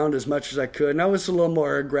bounce around as much as I could, and I was a little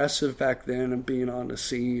more aggressive back then, and being on the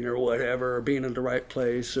scene or whatever, or being in the right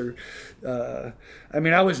place, or I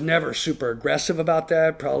was never super aggressive about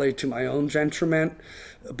that, probably to my own detriment,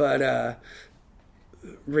 but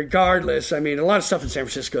regardless, I mean, a lot of stuff in San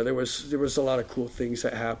Francisco, there was a lot of cool things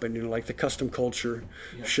that happened, like the Custom Culture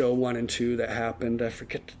show 1 and 2 that happened. I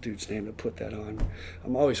forget the dude's name to put that on.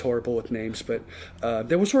 I'm always horrible with names, but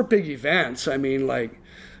there were big events. I mean, like,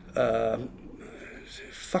 I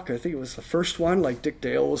think it was the first one, like Dick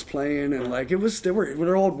Dale was playing, and like they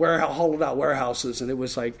were old hollowed out warehouses, and it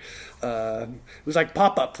was like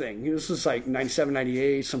pop-up thing. This was like 97,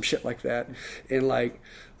 98, some shit like that. And like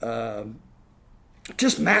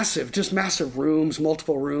just massive rooms,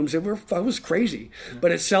 multiple rooms. It was crazy,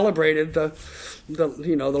 but it celebrated the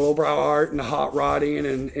lowbrow art and the hot rodding,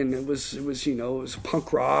 and it was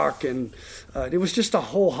punk rock, and it was just a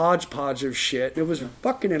whole hodgepodge of shit. It was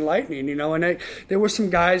fucking enlightening, and there were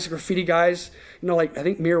some guys, graffiti guys, like I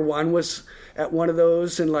think Mir One was at one of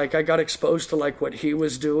those, and like I got exposed to like what he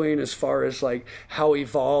was doing as far as like how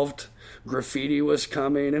evolved graffiti was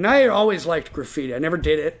coming. And I had always liked graffiti. I never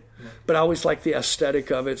did it, but I always liked the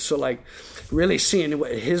aesthetic of it. So like really seeing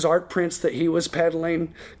his art prints that he was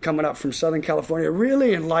peddling coming up from Southern California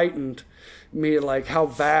really enlightened me, like how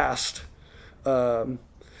vast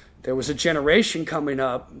there was a generation coming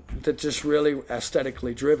up that just really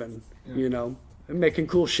aesthetically driven, and making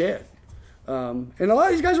cool shit. And a lot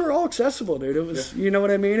of these guys were all accessible, dude. It was, you know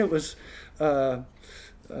what I mean? It was, the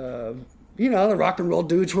rock and roll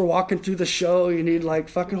dudes were walking through the show. You need like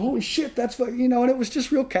fucking holy shit, that's what, and it was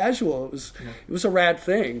just real casual. It was a rad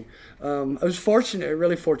thing. I was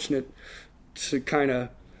really fortunate to kind of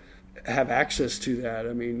have access to that.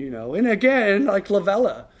 I mean, and again, like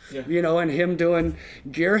Lavella, and him doing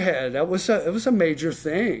Gearhead, it was a major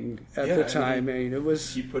thing at the time. I mean, it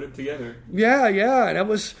was. You put it together. Yeah, and it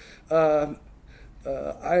was. I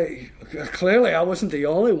wasn't the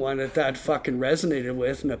only one that fucking resonated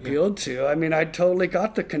with and appealed to. I mean, I totally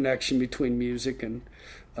got the connection between music and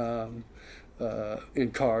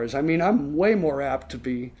in cars. I mean, I'm way more apt to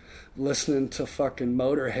be listening to fucking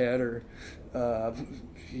Motorhead or I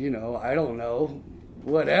don't know,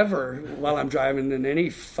 whatever, while I'm driving than any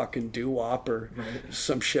fucking doo-wop or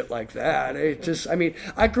some shit like that.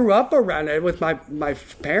 I grew up around it with my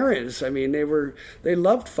parents. I mean, they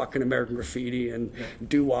loved fucking American Graffiti and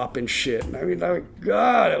doo-wop and shit. And I mean,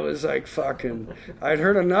 God, it was like fucking, I'd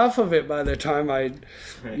heard enough of it by the time I'd,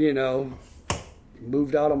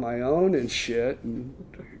 moved out on my own and shit. And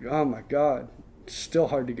oh my God, it's still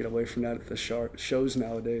hard to get away from that at the shows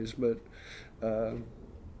nowadays, but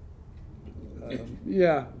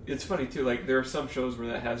it's funny too, like there are some shows where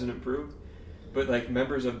that hasn't improved, but like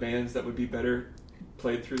members of bands that would be better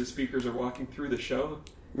played through the speakers or walking through the show,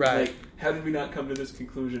 right? Like, how did we not come to this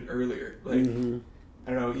conclusion earlier? Like, I don't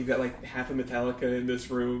know, you got like half of Metallica in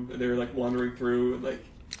this room and they were like wandering through, and like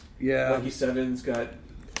Lucky Seven's got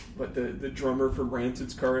the drummer from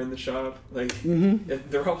Rancid's car in the shop, like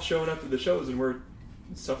they're all showing up to the shows and we're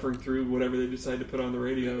suffering through whatever they decide to put on the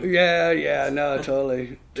radio. No,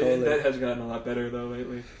 totally. That has gotten a lot better though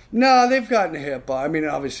lately. No, they've gotten hip. I mean,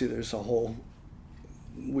 obviously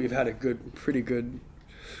we've had a pretty good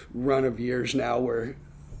run of years now where,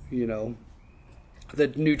 the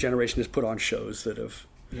new generation has put on shows that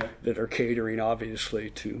are catering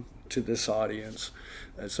obviously to this audience,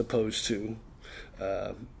 as opposed to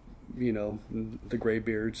the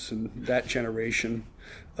graybeards and that generation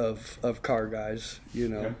of car guys,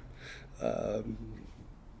 I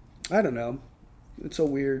don't know. It's a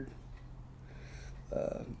weird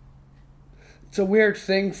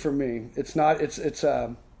thing for me. It's not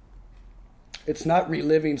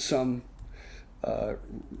reliving some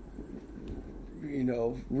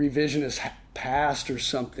revisionist past or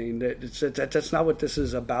something. That's not what this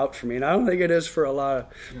is about for me, and I don't think it is for a lot of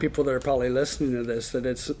people that are probably listening to this. That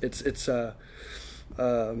it's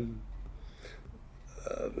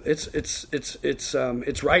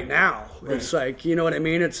right now. Right. It's like, you know what I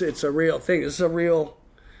mean. It's a real thing. It's a real.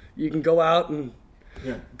 You can go out and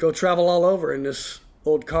go travel all over in this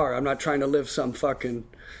old car. I'm not trying to live some fucking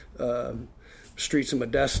streets of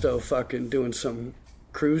Modesto, fucking doing some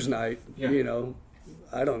cruise night.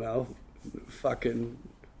 I don't know. Fucking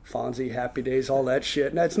Fonzie, Happy Days, all that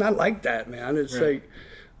shit. No, it's not like that, man. It's like,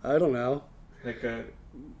 I don't know. Like, I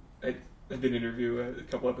did an interview a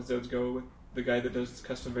couple episodes ago with the guy that does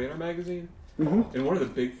Custom Vanner magazine. And one of the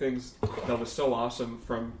big things that was so awesome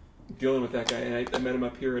from dealing with that guy, and I met him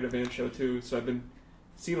up here at a van show too, so I've been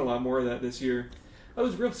seeing a lot more of that this year. I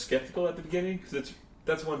was real skeptical at the beginning, because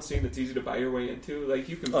that's one scene that's easy to buy your way into. Like,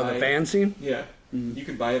 you can buy... the van scene? Yeah. You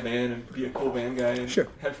can buy a van and be a cool van guy and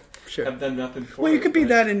have done nothing for it. Well, you could be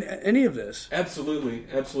that in any of this. Absolutely.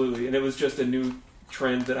 And it was just a new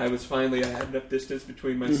trend that I had enough distance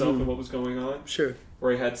between myself and what was going on. Sure.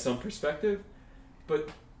 Where I had some perspective. But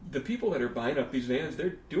the people that are buying up these vans,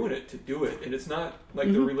 they're doing it to do it. And it's not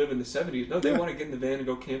like they're reliving the 70s. No, they want to get in the van and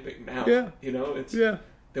go camping now. Yeah.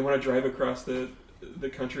 They want to drive across the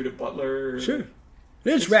country to Butler. Sure.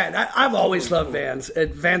 It's rad. I've always loved vans.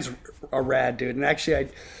 Vans are rad, dude. And actually, I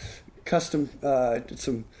did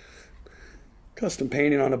some custom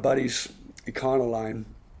painting on a buddy's Econoline,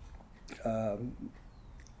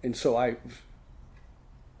 and so I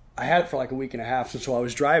had it for like a week and a half. And so I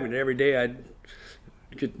was driving it every day. I'd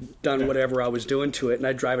get done whatever I was doing to it, and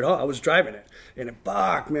I'd drive it home. I was driving it, and it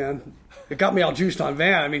got me all juiced on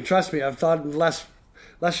van. I mean, trust me, I've thought in the last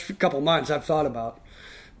couple months, I've thought about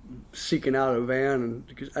seeking out a van, and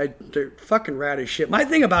because they're fucking rad as shit. My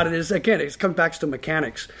thing about it is, again, it comes back to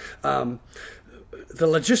mechanics. The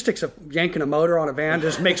logistics of yanking a motor on a van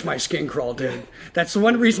just makes my skin crawl, dude. That's the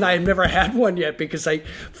one reason I've never had one yet, because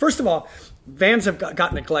first of all, vans have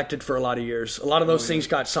got neglected for a lot of years. A lot of those things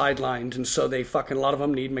got sidelined, and so a lot of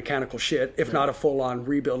them need mechanical shit, if not a full-on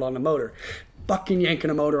rebuild on the motor. Fucking yanking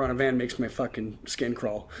a motor on a van makes my fucking skin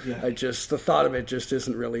crawl. The thought of it just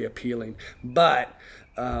isn't really appealing. But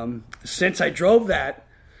since I drove that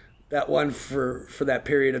one for that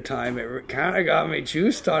period of time, it kind of got me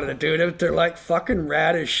juiced on it, dude. They're like fucking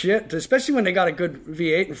rad as shit, especially when they got a good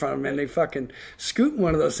V8 in front of them and they fucking scoot in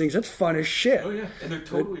one of those things. That's fun as shit. Oh yeah, and they're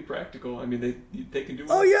totally practical. I mean, they can do a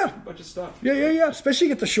bunch of stuff. Yeah.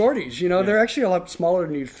 Especially at the shorties, they're actually a lot smaller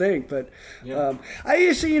than you'd think. But I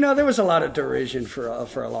used to, there was a lot of derision for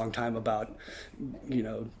a long time about,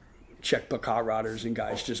 checkbook hot rodders and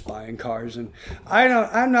guys just buying cars. And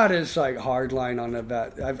I'm not as like hardline on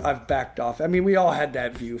that. I've backed off. I mean, we all had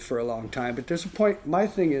that view for a long time, but there's a point. My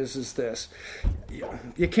thing is this: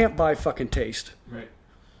 you can't buy fucking taste. Right.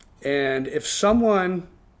 And if someone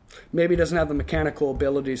maybe doesn't have the mechanical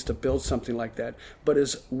abilities to build something like that, but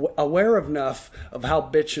is aware enough of how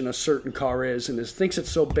bitchin' a certain car is, and thinks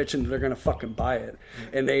it's so bitchin' that they're gonna fucking buy it,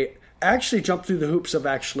 and they actually jump through the hoops of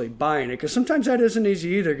actually buying it, because sometimes that isn't easy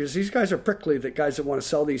either, because these guys are prickly, the guys that want to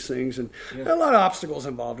sell these things, and there are a lot of obstacles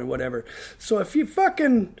involved and whatever. So if you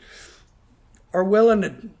fucking are willing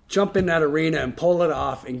to jump in that arena and pull it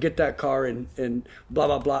off and get that car and blah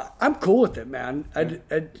blah blah, I'm cool with it, man.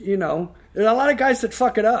 You know, there's a lot of guys that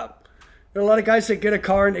fuck it up. There are a lot of guys that get a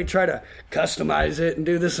car and they try to customize it and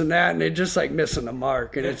do this and that, and they're just like missing the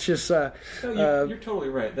mark. And it's just no, you're totally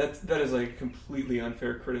right. That is like completely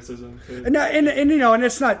unfair criticism. And you know, and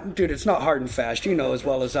it's not, dude. It's not hard and fast. You know as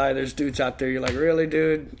well as I. There's dudes out there. You're like, really,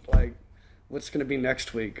 dude? Like, what's going to be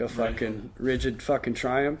next week? A fucking rigid fucking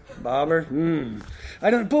Triumph bobber? I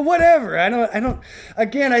don't, but whatever. I don't,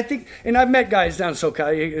 again, I think, and I've met guys down in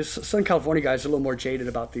SoCal, Southern California guys are a little more jaded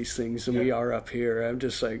about these things than we are up here. I'm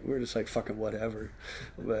just like, we're just like fucking whatever.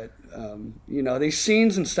 But, you know, these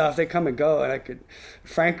scenes and stuff, they come and go, and I could,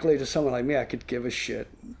 frankly, to someone like me, I could give a shit.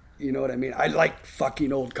 You know what I mean? I like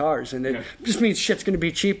fucking old cars, and it just means shit's going to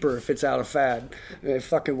be cheaper if it's out of fad.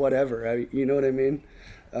 Fucking whatever. You know what I mean?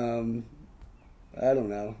 I don't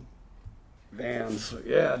know. Vans.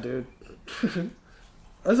 Yeah, dude.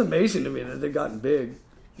 That's amazing to me that they've gotten big.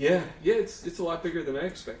 Yeah, it's a lot bigger than I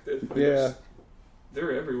expected. They're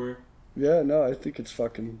everywhere. Yeah, no, I think it's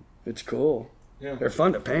cool. Yeah. They're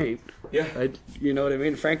fun to paint. Yeah. You know what I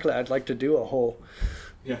mean? Frankly, I'd like to do a whole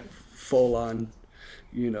full on,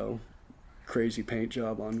 you know, crazy paint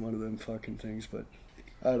job on one of them fucking things, but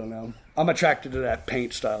I don't know. I'm attracted to that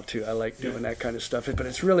paint style too. I like doing that kind of stuff, but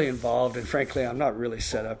it's really involved, and frankly, I'm not really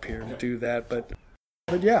set up here to do that. But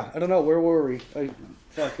yeah, I don't know. Where were we? We're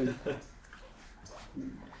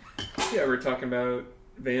talking about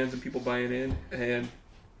vans and people buying in, and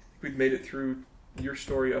we've made it through your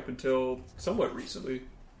story up until somewhat recently.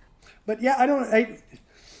 But yeah,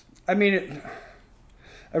 I mean,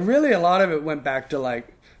 really a lot of it went back to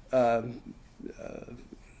like.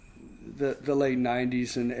 The late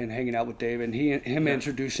 90s and hanging out with David, and him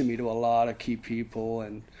introducing me to a lot of key people,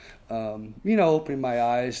 and you know, opening my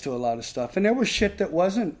eyes to a lot of stuff. And there was shit that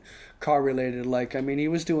wasn't car related. Like, I mean, he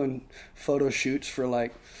was doing photo shoots for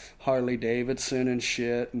like Harley Davidson and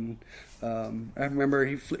shit. And I remember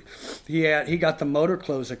he got the Motor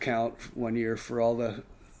Clothes account one year for all the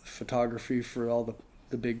photography for all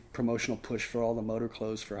the big promotional push for all the motor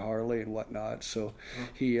clothes for Harley and whatnot. So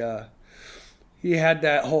he had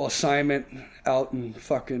that whole assignment out in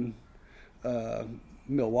fucking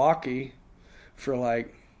Milwaukee for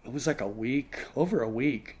like, it was like over a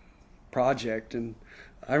week project. And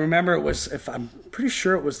I remember I'm pretty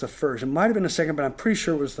sure it was the first. It might have been the second, but I'm pretty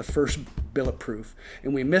sure it was the first Bulletproof.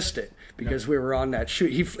 And we missed it because we were on that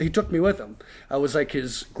shoot. He took me with him. I was like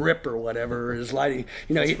his grip or whatever, his lighting.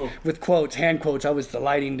 You know, with quotes, hand quotes, I was the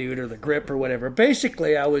lighting dude or the grip or whatever.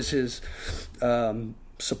 Basically, I was his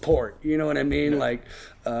support. You know what I mean? Like,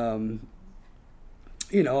 you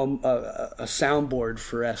know, a soundboard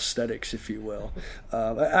for aesthetics, if you will.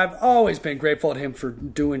 I've always been grateful to him for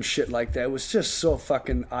doing shit like that. It was just so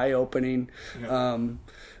fucking eye-opening.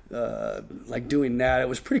 Like doing that, it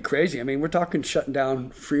was pretty crazy. I mean, we're talking shutting down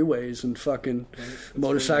freeways and fucking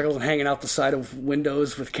motorcycles and hanging out the side of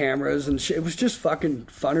windows with cameras and shit. It was just fucking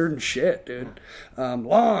funner than shit, dude.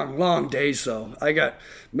 Long days though. I got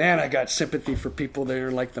sympathy for people that are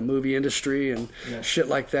in like the movie industry and shit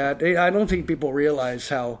like that. I don't think people realize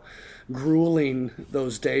how grueling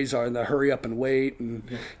those days are, and the hurry up and wait, and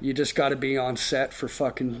you just got to be on set for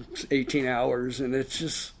fucking 18 hours, and it's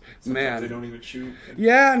just sometimes they don't even shoot.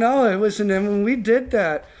 Yeah, no, it was. And then when we did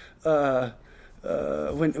that, when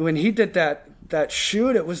he did that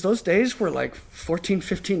shoot, it was, those days were like 14,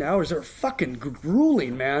 15 hours. They were fucking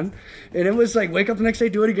grueling, man. And it was like, wake up the next day,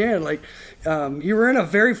 do it again. Like, you were in a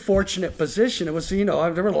very fortunate position. It was, you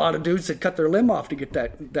know, there were a lot of dudes that cut their limb off to get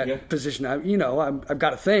that position. I've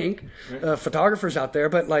got to thank photographers out there,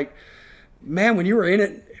 but like, man, when you were in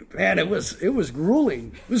it, man, it was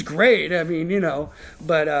grueling. It was great. I mean, you know,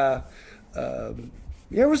 but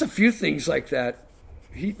there was a few things like that.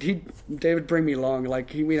 David bring me along,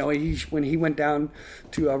 like when he went down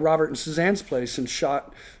to Robert and Suzanne's place and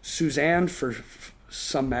shot Suzanne for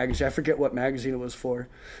some magazine. I forget what magazine it was for.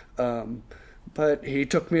 But he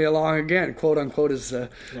took me along again, quote unquote, as the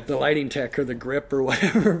lighting tech or the grip or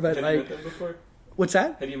whatever. But had you met them before? What's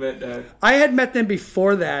that? Had you met? I had met them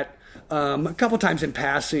before that. A couple times in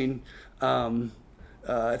passing.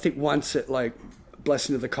 I think once at like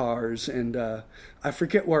Blessing of the Cars, and I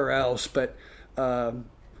forget where else, but that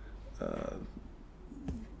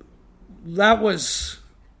was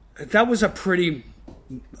a pretty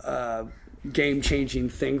game changing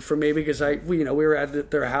thing for me, because we were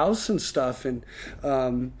at their house and stuff, and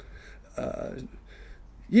I'd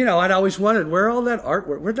always wondered where'd all that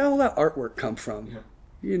artwork come from. Yeah.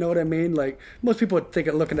 You know what I mean? Like, most people would think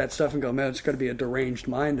of looking at that stuff and go, man, it's got to be a deranged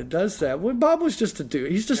mind that does that. Well, Bob was just a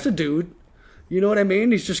dude. He's just a dude. You know what I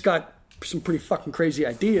mean? He's just got some pretty fucking crazy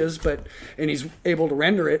ideas, and he's able to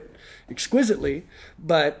render it exquisitely.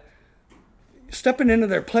 But stepping into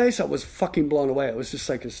their place, I was fucking blown away. It was just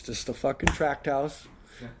like, it's just a fucking tract house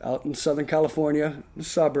out in Southern California, the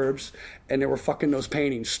suburbs, and there were fucking those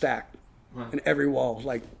paintings stacked in every wall.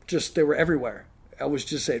 Like, just, they were everywhere. I was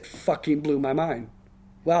just, it fucking blew my mind.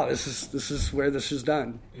 Wow, this is where this is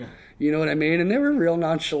done. Yeah. You know what I mean? And they were real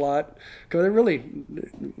nonchalant, because they're really,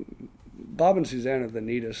 Bob and Suzanne are the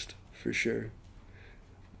neatest, for sure.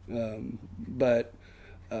 But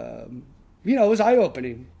it was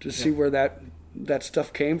eye-opening to see where that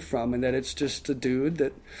stuff came from, and that it's just a dude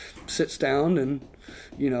that sits down and,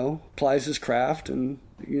 applies his craft, and,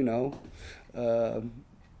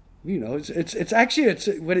 it's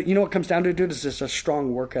actually, what it comes down to, dude, is just a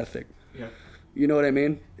strong work ethic. Yeah. You know what I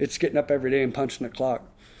mean? It's getting up every day and punching the clock.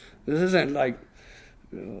 This isn't like,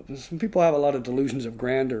 some people have a lot of delusions of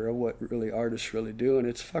grandeur of what really artists really do, and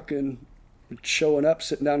it's fucking showing up,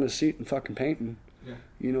 sitting down in a seat and fucking painting. Yeah.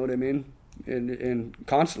 You know what I mean? And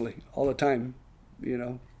constantly, all the time,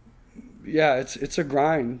 Yeah, it's a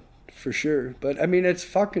grind for sure. But I mean,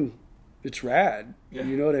 it's rad. Yeah.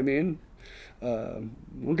 You know what I mean?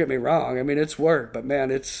 Don't get me wrong. I mean, it's work, but man,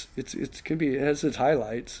 it has its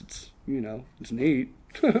highlights. It's neat.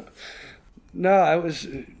 No,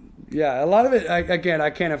 a lot of it, I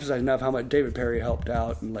can't emphasize enough how much David Perry helped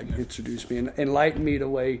out and introduced me and enlightened me the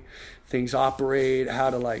way things operate, how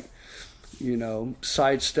to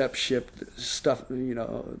sidestep ship stuff,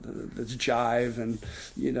 that's jive, and,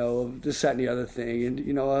 this, that, and the other thing. And,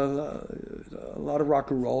 a lot of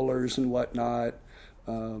rock and rollers and whatnot.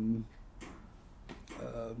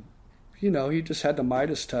 He just had the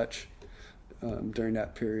Midas touch during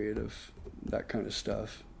that period of that kind of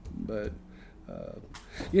stuff. But,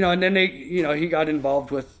 and then he got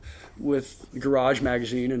involved with Garage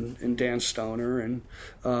Magazine and Dan Stoner, and,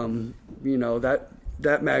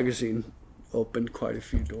 that magazine opened quite a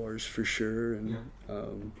few doors for sure. And,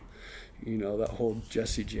 that whole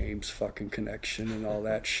Jesse James fucking connection and all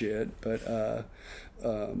that shit. But,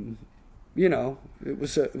 it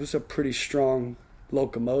was a pretty strong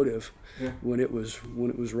locomotive when it was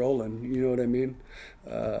rolling. You know what I mean?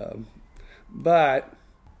 But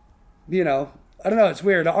I don't know. It's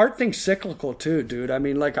weird. The art thing's cyclical too, dude. I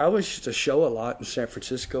mean, I used to show a lot in San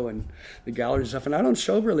Francisco and the gallery and stuff, and I don't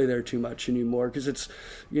show really there too much anymore, because it's,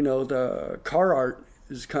 the car art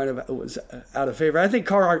is was out of favor. I think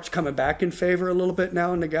car art's coming back in favor a little bit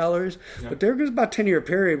now in the galleries, but there was about a 10-year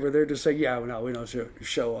period where they're just like, we don't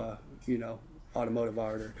show automotive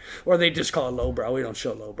art, or they just call it lowbrow. We don't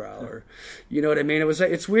show lowbrow, or, you know what I mean?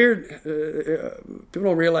 It's weird. People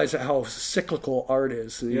don't realize how cyclical art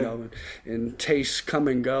is, and tastes come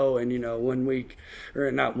and go, and 1 week, or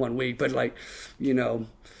not 1 week, but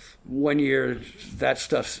 1 year that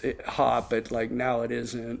stuff's hot, but now it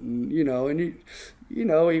isn't, and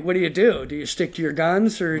what do? Do you stick to your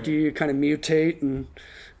guns, or do you kind of mutate and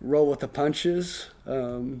roll with the punches?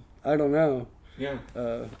 I don't know. Yeah.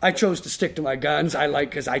 I chose to stick to my guns.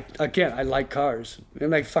 Because I like cars.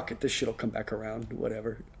 I'm fuck it, this shit'll come back around,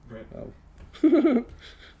 whatever. Right.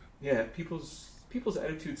 Yeah, people's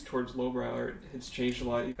attitudes towards lowbrow art has changed a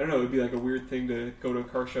lot. I don't know, it would be a weird thing to go to a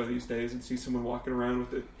car show these days and see someone walking around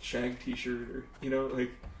with a Shag t-shirt, or,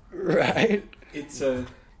 Right. It's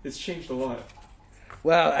changed a lot.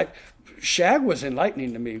 Well, Shag was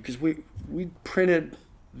enlightening to me, because we printed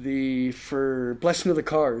for Blessing of the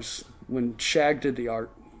Cars, when Shag did the art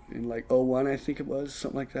in 01, I think it was,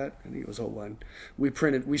 something like that. I think it was 01. We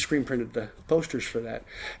screen printed the posters for that.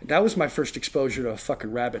 That was my first exposure to a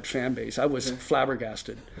fucking rabid fan base. I was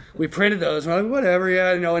flabbergasted. We printed those, and I'm like, whatever,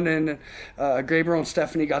 and then Gabriel and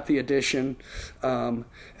Stephanie got the edition, and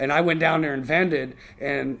I went down there and vended,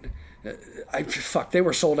 and they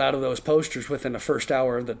were sold out of those posters within the first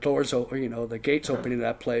hour of the doors, the gates opening to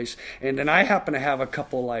that place. And then I happened to have a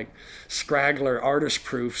couple scraggler artist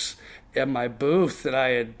proofs at my booth that I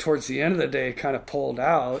had towards the end of the day kind of pulled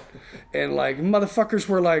out, and motherfuckers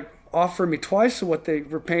were offering me twice of what they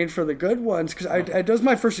were paying for the good ones, because that was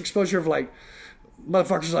my first exposure of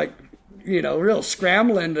motherfuckers real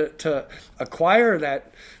scrambling to acquire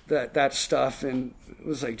that stuff, and it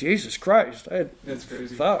was like, Jesus Christ, That's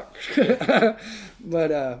crazy. Fuck.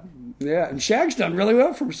 But yeah, and Shag's done really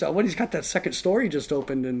well for himself. He's got that second store he just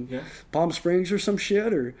opened in Palm Springs or some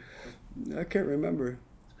shit, or I can't remember.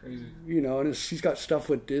 Crazy. And he's got stuff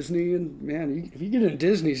with Disney, and man, if you get in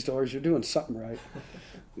Disney stores, you're doing something right.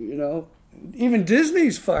 Even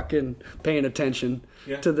Disney's fucking paying attention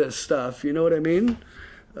to this stuff. You know what I mean?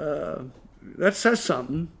 That says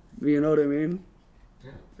something. You know what I mean?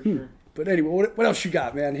 Yeah, for sure. But anyway, what else you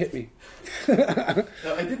got, man? Hit me. I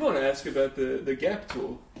did want to ask about the Gap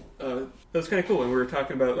tool. That was kind of cool when we were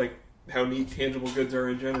talking about like how neat tangible goods are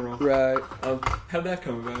in general. Right. How'd that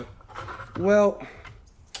come about? Well,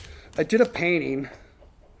 I did a painting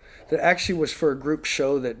that actually was for a group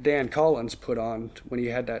show that Dan Collins put on when he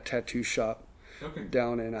had that tattoo shop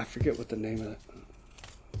down in, I forget what the name of it.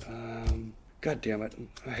 God damn it.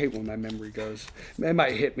 I hate when my memory goes. It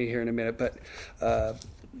might hit me here in a minute, but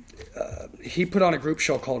he put on a group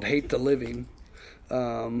show called Hate the Living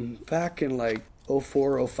back in like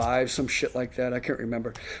 04, 05, some shit like that. I can't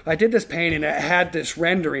remember. I did this painting. It had this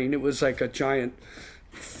rendering. It was like a giant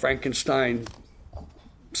Frankenstein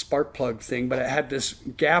spark plug thing, but it had this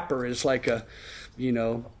gapper as like a,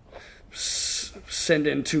 send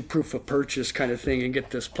in to proof of purchase kind of thing and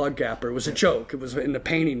get this plug gapper. It was a joke. It was in the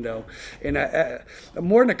painting though. And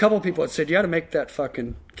more than a couple of people had said, you got to make that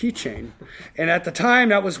fucking keychain. And at the time,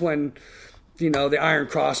 that was when, the Iron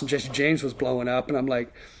Cross and Jesse James was blowing up. And I'm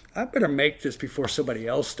like, I better make this before somebody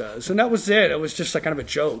else does. And that was it. It was just like kind of a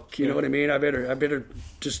joke. You know what I mean? I better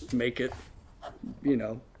just make it,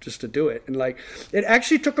 just to do it. And like, it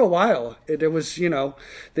actually took a while. It was, they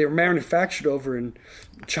were manufactured over in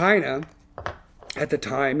China at the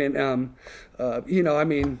time. And,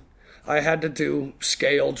 I had to do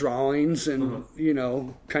scale drawings and,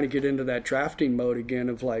 kind of get into that drafting mode again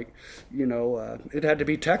of like, it had to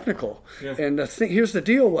be technical. Yeah. And here's the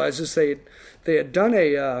deal is they had done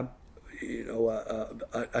a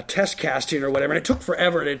test casting or whatever, and it took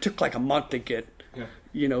forever, and it took like a month to get,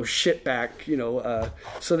 shit back,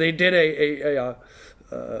 so they did they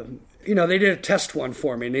did a test one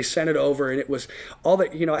for me, and they sent it over, and it was all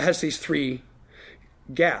that, it has these 3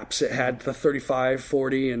 gaps. It had the 35,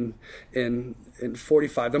 40, and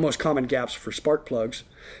 45, the most common gaps for spark plugs.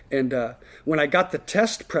 And when I got the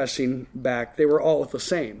test pressing back, they were all the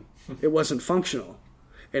same. It wasn't functional.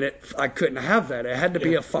 And I couldn't have that. It had to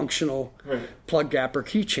be a functional plug gap or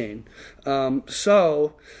keychain.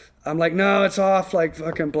 So I'm like, no, it's off, like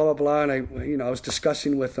fucking blah, blah, blah. And I was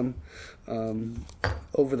discussing with them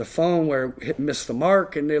over the phone where it missed the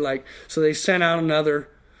mark. And so they sent out another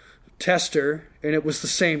tester, and it was the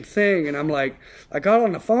same thing. And I'm like, I got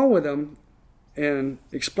on the phone with them and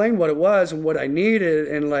explained what it was and what I needed.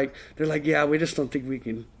 And they're like, yeah, we just don't think we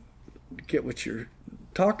can get what you're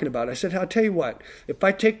talking about. I said, I'll tell you what, if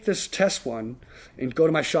I take this test one and go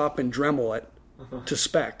to my shop and Dremel it to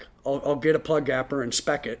spec, I'll get a plug gapper and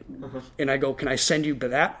spec it. And I go, can I send you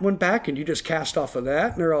that one back and you just cast off of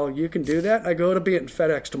that? And they're all, you can do that? I go, it'll be at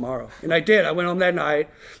FedEx tomorrow. And I did. I went home that night,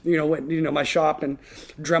 went my shop and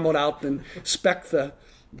Dremeled out and spec the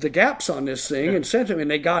gaps on this thing and sent them,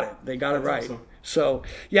 and they got it. They got it right. Awesome. So,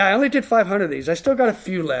 yeah, I only did 500 of these. I still got a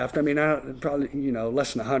few left. I mean, probably,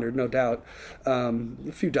 less than 100, no doubt.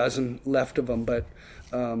 A few dozen left of them, but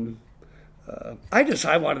I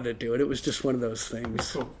wanted to do it. It was just one of those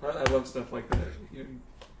things. Cool. I love stuff like that,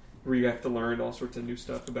 where you have to learn all sorts of new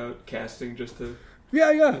stuff about casting just to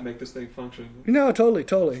make this thing function. No, totally.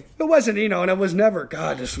 It wasn't, and it was never,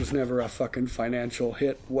 God, this was never a fucking financial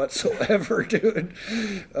hit whatsoever, dude.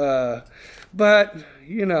 But,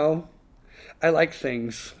 I like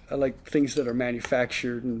things. I like things that are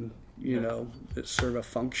manufactured and, that serve a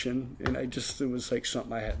function. And it was like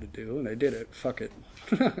something I had to do, and I did it. Fuck it.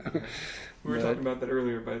 We were talking about that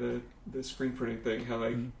earlier by the screen printing thing, how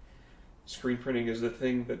screen printing is the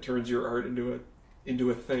thing that turns your art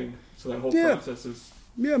into a thing. So that whole process is...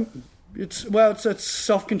 Yeah, it's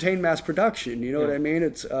self-contained mass production. You know what I mean?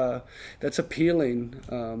 It's that's appealing.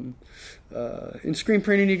 In screen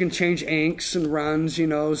printing, you can change inks and runs. So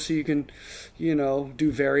you can,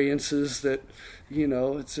 do variances that,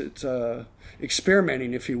 it's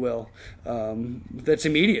experimenting, if you will. That's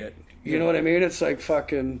immediate. You know what I mean? It's like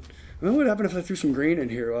fucking. What would happen if I threw some green in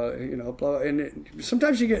here? Blah, and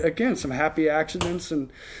sometimes you get, again, some happy accidents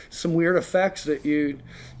and some weird effects that you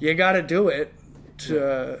got to do it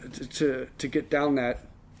to get down that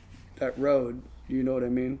road. You know what I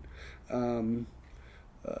mean?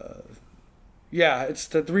 Yeah, it's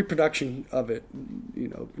the reproduction of it,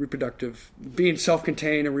 reproductive, being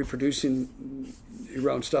self-contained and reproducing your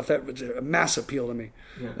own stuff. That was a mass appeal to me.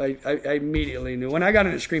 Yeah. I immediately knew when I got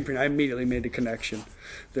into screen printing. I immediately made the connection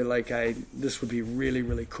that this would be really,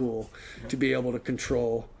 really cool to be able to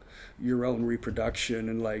control your own reproduction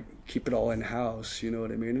and keep it all in house. You know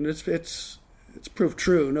what I mean? And it's proved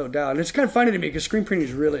true, no doubt. And it's kind of funny to me because screen printing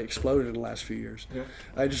has really exploded in the last few years. Yeah.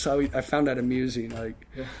 I found that amusing.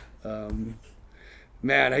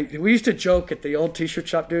 Man, we used to joke at the old T-shirt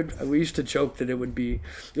shop, dude. We used to joke that it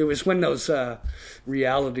was when those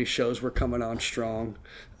reality shows were coming on strong.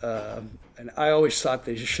 And I always thought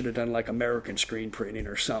they should have done American screen printing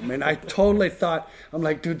or something. And I totally thought, I'm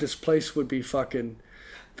like, dude, this place would be fucking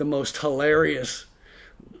the most hilarious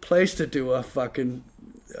place to do a fucking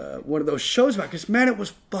one of those shows about. Because, man, it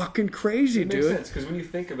was fucking crazy, dude. It makes sense, because when you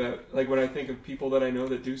think about, when I think of people that I know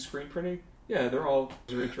that do screen printing, yeah, they're all.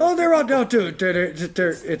 No, dude.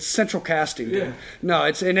 It's central casting, dude. Yeah. No,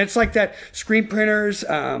 it's like that. Screen printers,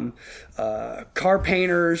 car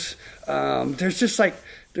painters. There's just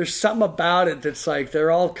there's something about it that's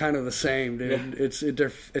they're all kind of the same, dude. Yeah.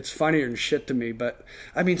 It's funnier than shit to me. But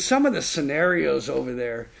I mean, some of the scenarios over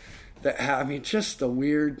there just the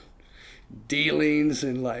weird dealings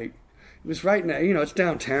and it was right now. It's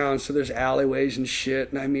downtown, so there's alleyways and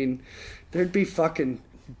shit. And I mean, there'd be fucking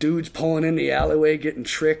dudes pulling in the alleyway getting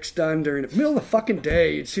tricks done during the middle of the fucking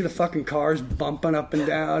day. You'd see the fucking cars bumping up and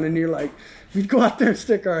down, and you're we'd go out there and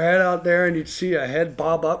stick our head out there, and you'd see a head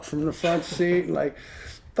bob up from the front seat, and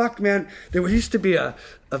fuck, man. There used to be a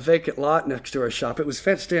vacant lot next to our shop. It was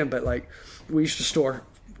fenced in, but we used to store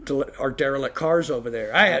our derelict cars over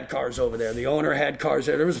there. I had cars over there. The owner had cars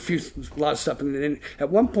there. There was a lot of stuff, and then at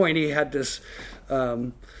one point he had this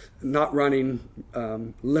not running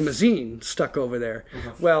limousine stuck over there.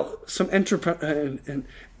 Mm-hmm. Well, some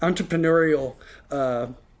entrepreneurial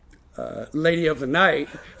lady of the night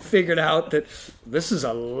figured out that this is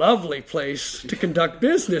a lovely place to conduct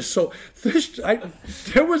business. So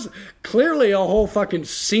there was clearly a whole fucking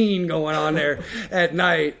scene going on there at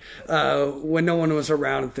night when no one was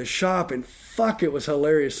around at the shop. And fuck, it was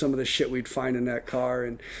hilarious, some of the shit we'd find in that car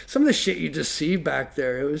and some of the shit you just see back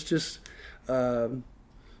there. It was just...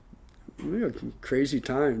 we had a crazy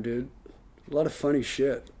time, dude. A lot of funny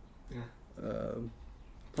shit. Yeah. A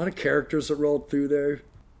lot of characters that rolled through there.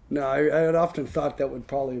 No, I had often thought that would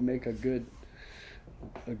probably make a good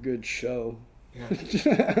show.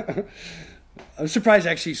 Yeah. I'm surprised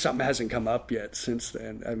actually something hasn't come up yet since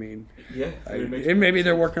then. I mean, yeah, maybe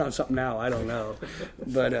they're working on something now. I don't know,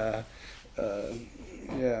 but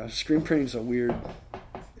yeah, screen printing's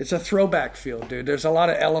it's a throwback field, dude. There's a lot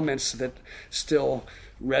of elements that still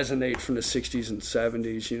resonate from the 60s and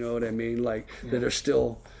 70s, you know what I mean? That are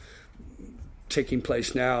still taking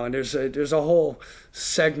place now. And there's a whole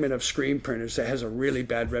segment of screen printers that has a really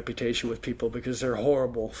bad reputation with people because they're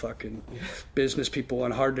horrible fucking business people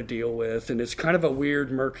and hard to deal with. And it's kind of a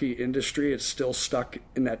weird, murky industry. It's still stuck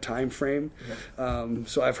in that time frame. Yeah.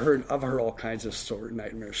 So I've heard all kinds of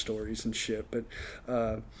nightmare stories and shit. But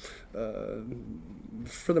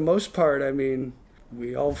for the most part, I mean,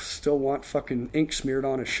 we all still want fucking ink smeared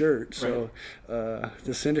on a shirt. So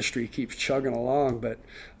this industry keeps chugging along. But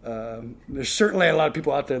there's certainly a lot of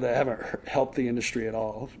people out there that haven't helped the industry at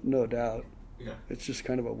all, no doubt. Yeah. It's just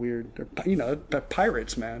kind of a weird, they're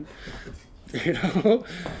pirates, man. It's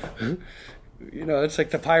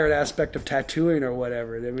like the pirate aspect of tattooing or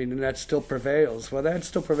whatever. I mean, and that still prevails. Well, that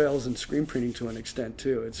still prevails in screen printing to an extent,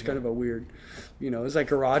 too. It's kind of a weird, it's like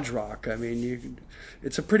garage rock. I mean,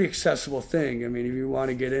 it's a pretty accessible thing. I mean, if you want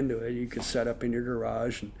to get into it, you could set up in your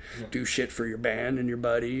garage and do shit for your band and your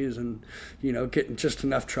buddies and, get in just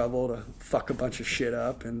enough trouble to fuck a bunch of shit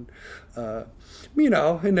up. And,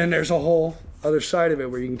 and then there's a whole other side of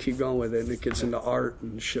it where you can keep going with it, and it gets into art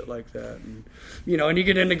and shit like that. And, and you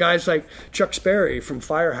get into guys like Chuck Sperry from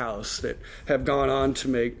Firehouse that have gone on to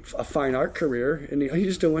make a fine art career, and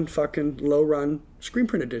he's doing fucking low-run screen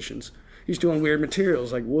print editions. He's doing weird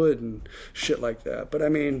materials like wood and shit like that. But I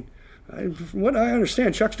mean, from what I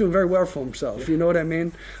understand, Chuck's doing very well for himself. You know what I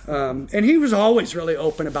mean? And he was always really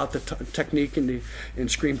open about the technique in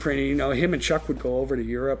screen printing. Him and Chuck would go over to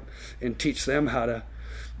Europe and teach them how to,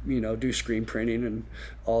 do screen printing and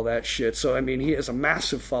all that shit. So, I mean, he has a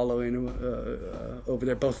massive following over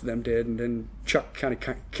there. Both of them did. And then Chuck kind of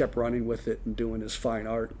kept running with it and doing his fine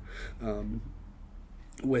art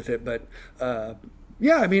with it. But,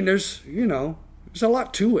 yeah, I mean, there's a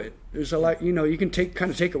lot to it. There's a lot, you can take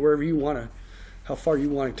it wherever you want to, how far you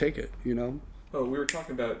want to take it, Oh, we were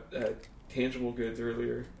talking about tangible goods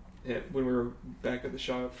earlier when we were back at the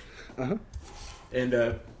shop. Uh-huh. And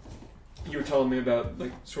you were telling me about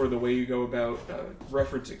like sort of the way you go about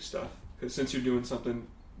referencing stuff. Because since you're doing something,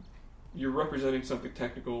 you're representing something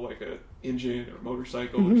technical like a engine or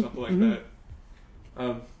motorcycle or something like that.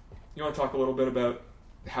 You want to talk a little bit about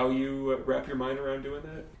how you wrap your mind around doing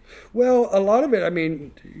that? Well, a lot of it, I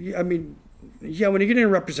mean, yeah, when you get into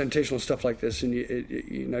representational stuff like this, and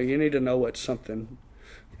you need to know what something,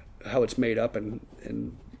 how it's made up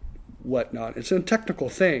and whatnot. It's a technical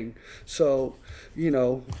thing, so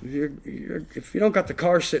you're if you don't got the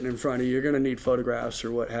car sitting in front of you, you're going to need photographs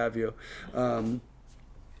or what have you.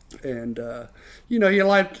 And you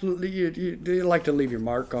like to leave your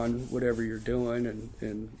mark on whatever you're doing,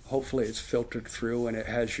 and hopefully it's filtered through and it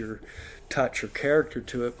has your touch or character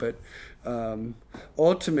to it. But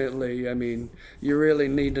ultimately, I mean, you really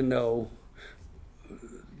need to know.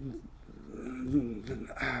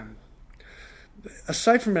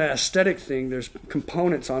 Aside from an aesthetic thing, there's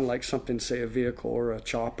components on like something, say a vehicle or a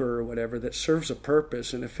chopper or whatever, that serves a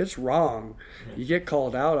purpose. And if it's wrong, you get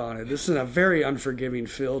called out on it. This is a very unforgiving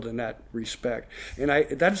field in that respect. And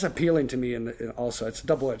that's appealing to me. And also, it's a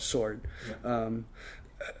double-edged sword. Yeah.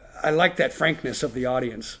 I like that frankness of the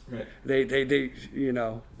audience. Right. They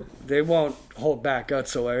won't hold back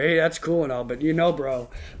whatsoever. Hey, that's cool and all, but bro,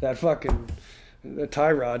 that fucking... the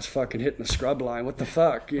tie rod's fucking hitting the scrub line. What the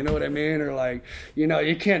fuck? You know what I mean? Or like, you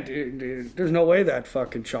can't do, there's no way that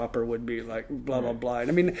fucking chopper would be like blah, blah, blah. I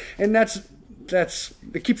mean, and that's,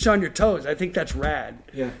 it keeps you on your toes. I think that's rad.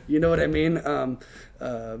 Yeah. You know what I mean?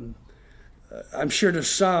 I'm sure to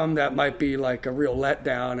some that might be like a real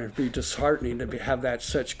letdown and be disheartening to have that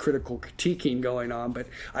such critical critiquing going on. But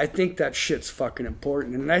I think that shit's fucking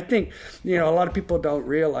important. And I think, a lot of people don't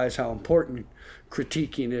realize how important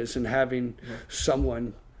critiquing is and having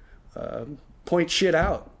someone point shit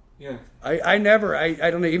out. Yeah. I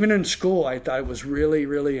don't know, even in school I thought it was really,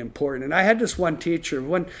 really important. And I had this one teacher,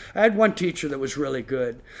 I had one teacher that was really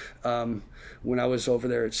good when I was over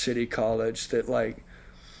there at City College, that like,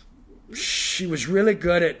 she was really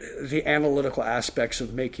good at the analytical aspects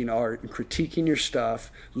of making art and critiquing your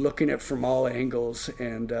stuff, looking at it from all angles,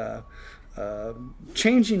 and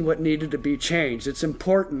changing what needed to be changed. It's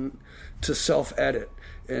important to self-edit,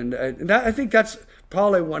 and I think that's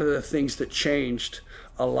probably one of the things that changed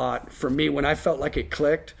a lot for me when I felt like it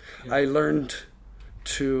clicked. Yeah. I learned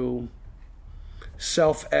to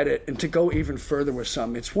self-edit and to go even further with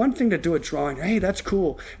something. It's one thing to do a drawing. Hey, that's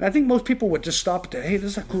cool. And I think most people would just stop at, hey,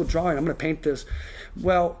 this is a cool drawing. I'm going to paint this.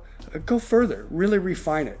 Well, go further. Really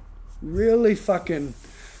refine it. Really fucking,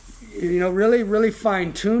 really, really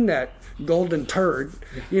fine-tune that golden turd,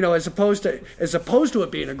 as opposed to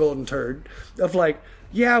it being a golden turd of like,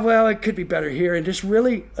 yeah, well, it could be better here. And just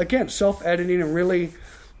really, again, self-editing and really,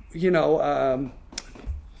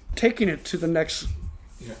 taking it to the next,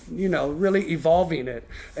 really evolving it.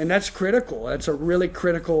 And that's critical. That's a really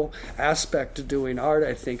critical aspect to doing art,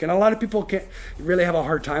 I think. And a lot of people can't really have a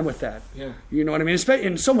hard time with that. Yeah. You know what I mean?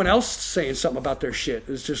 And someone else saying something about their shit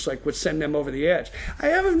is just like would send them over the edge. I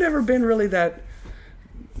have never been really that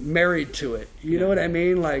married to it. You know what I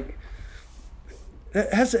mean? Like,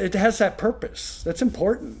 it has that purpose. That's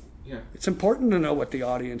important. Yeah. It's important to know what the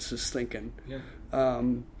audience is thinking. Yeah.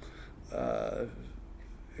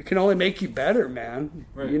 It can only make you better, man.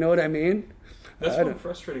 Right. You know what I mean? That's one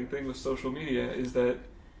frustrating thing with social media is that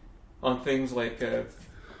on things like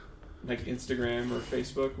Instagram or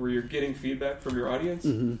Facebook, where you're getting feedback from your audience,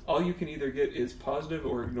 all you can either get is positive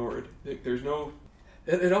or ignored. Like, there's no...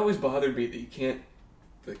 It always bothered me that you can't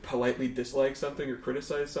politely dislike something or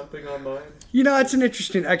criticize something online. That's an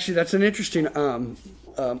interesting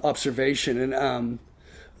observation, and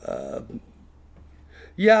I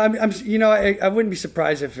wouldn't be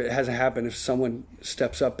surprised if it hasn't happened, if someone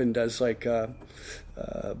steps up and does like an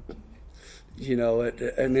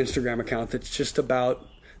Instagram account that's just about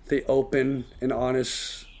the open and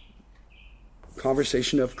honest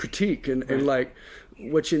conversation of critique and like.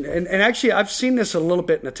 And actually, I've seen this a little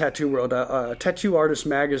bit in the tattoo world. Tattoo Artist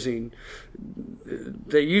Magazine,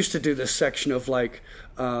 they used to do this section of like,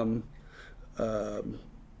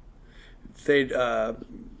 they'd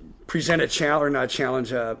present a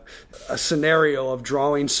scenario of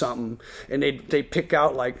drawing something, and they pick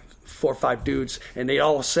out like 4 or 5 dudes, and they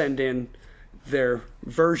all send in their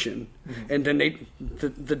version, and then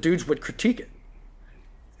the dudes would critique it,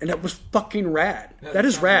 and that was fucking rad. That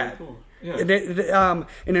is rad. Really cool. Yeah.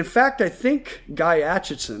 And in fact, I think Guy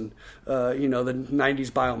Aitchison, the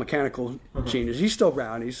 90s biomechanical genius, he's still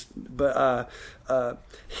around.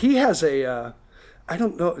 He has I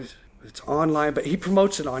don't know, it's online, but he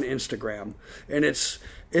promotes it on Instagram, and it's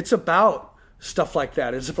about stuff like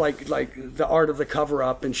that. It's like the art of the cover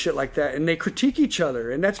up and shit like that, and they critique each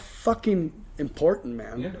other, and that's fucking important,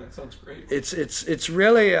 man. Yeah, that sounds great. It's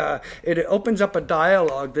really it opens up a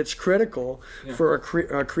dialogue that's critical for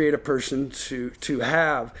a creative person to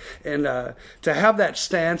have, and to have that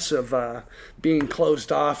stance of being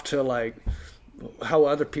closed off to like how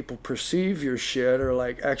other people perceive your shit, or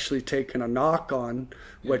like actually taking a knock on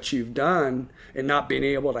what you've done and not being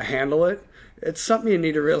able to handle it. It's something you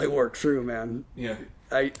need to really work through, man. Yeah.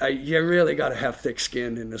 You really got to have thick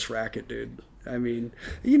skin in this racket, dude. I mean,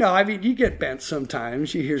 you get bent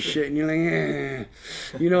sometimes. You hear shit and you're like, eh.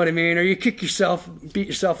 You know what I mean? Or you kick yourself, beat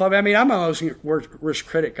yourself up. I mean, I'm my most worst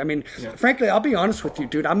critic. I mean, frankly, I'll be honest with you,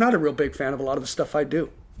 dude. I'm not a real big fan of a lot of the stuff I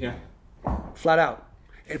do. Yeah. Flat out.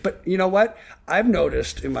 But you know what? I've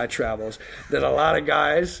noticed in my travels that a lot of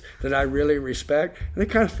guys that I really respect, they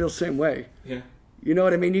kind of feel the same way. Yeah. You know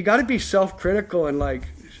what I mean? You got to be self-critical and like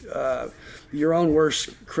your own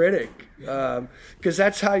worst critic, because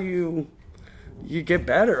that's how you get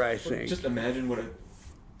better, I think. Just imagine what a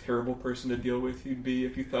terrible person to deal with you'd be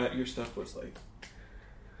if you thought your stuff was like...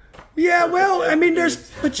 Yeah, well, I mean,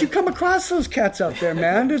 but you come across those cats out there,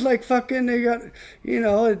 man. They're like fucking, they got,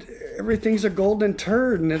 everything's a golden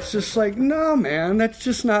turd, and it's just like, no, man, that's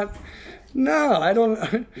just not... No, I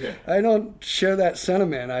don't. Yeah. I don't share that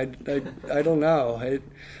sentiment. I don't know.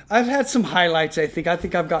 I've had some highlights. I think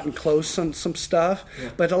I've gotten close on some stuff,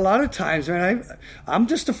 but a lot of times, man, I'm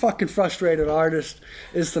just a fucking frustrated artist.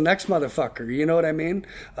 Is the next motherfucker? You know what I mean?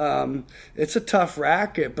 It's a tough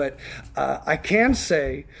racket, but I can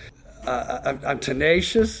say I'm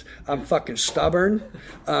tenacious. I'm fucking stubborn.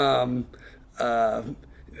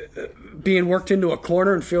 Being worked into a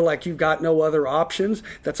corner and feel like you've got no other options,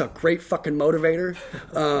 that's a great fucking motivator.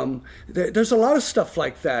 There's a lot of stuff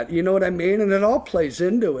like that, you know what I mean? And it all plays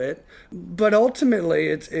into it. But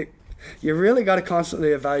ultimately, you really got to constantly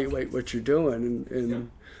evaluate what you're doing and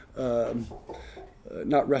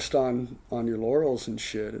not rest on your laurels and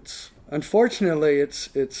shit. Unfortunately, it's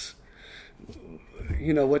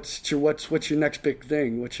what's your next big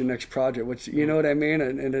thing? What's your next project? You know what I mean?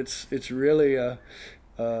 And it's really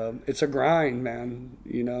it's a grind, man.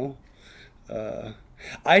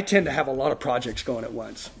 I tend to have a lot of projects going at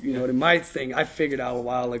once. You know, my thing, I figured out a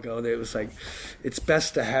while ago that it was like, it's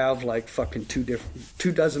best to have like fucking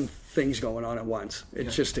two dozen things going on at once. It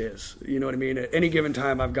just is. You know what I mean? At any given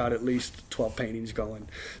time, I've got at least 12 paintings going.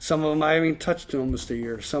 Some of them I haven't touched in almost a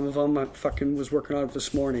year. Some of them I fucking was working on it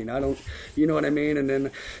this morning. You know what I mean? And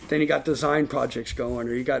then you got design projects going,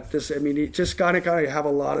 or you got this. I mean, you just gotta have a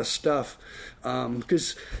lot of stuff,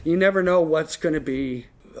 because you never know what's going to be.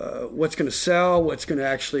 What's going to sell, what's going to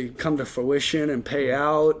actually come to fruition and pay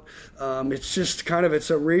out. It's just it's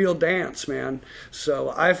a real dance, man.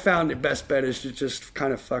 So I found the best bet is to just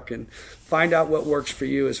kind of fucking find out what works for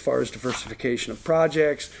you as far as diversification of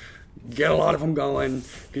projects, get a lot of them going,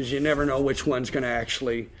 because you never know which one's going to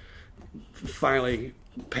actually finally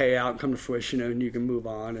pay out and come to fruition, and you can move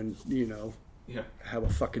on and, have a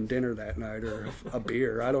fucking dinner that night or a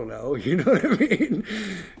beer. I don't know. You know what I mean?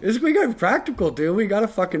 We got practical, dude. We got to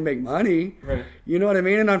fucking make money. Right. You know what I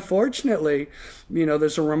mean? And unfortunately,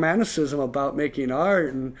 there's a romanticism about making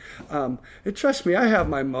art. And trust me, I have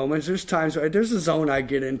my moments. There's times there's a zone I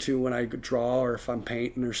get into when I draw or if I'm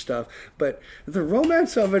painting or stuff. But the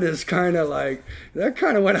romance of it is kind of like, that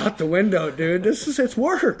kind of went out the window, dude. It's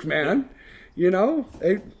work, man.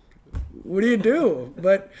 What do you do?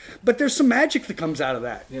 But there's some magic that comes out of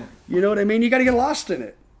that. Yeah. You know what I mean? You got to get lost in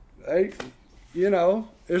it. Right?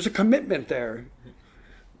 There's a commitment there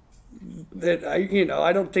that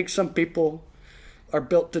I don't think some people are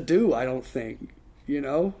built to do. I don't think.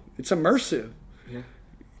 It's immersive. Yeah.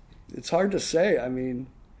 It's hard to say. I mean,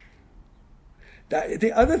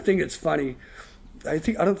 the other thing that's funny, I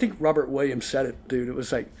don't think Robert Williams said it, dude. It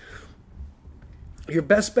was like, your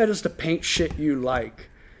best bet is to paint shit you like.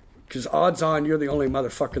 Because odds on you're the only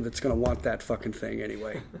motherfucker that's going to want that fucking thing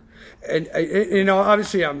anyway. And,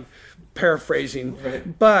 obviously I'm paraphrasing,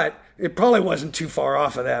 right. But it probably wasn't too far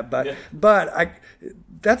off of that. But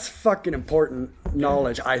that's fucking important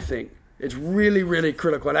knowledge, I think. It's really, really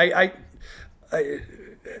critical. And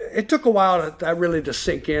it took a while that really to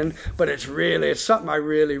sink in, but it's something I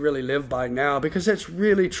really, really live by now, because it's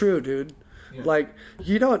really true, dude. Yeah. Like,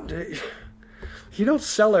 you don't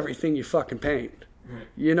sell everything you fucking paint. Right.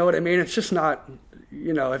 You know what I mean? It's just not,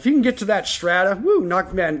 if you can get to that strata,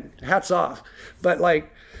 man, hats off. But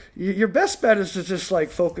like, your best bet is to just like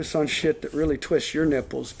focus on shit that really twists your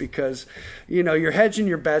nipples, because, you're hedging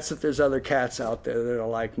your bets that there's other cats out there that are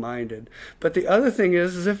like-minded. But the other thing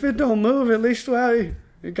is if it don't move, at least,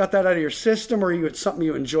 You got that out of your system, or it's something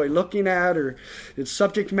you enjoy looking at, or it's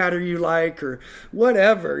subject matter you like, or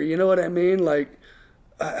whatever. You know what I mean? Like,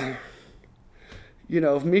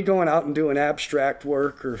 me going out and doing abstract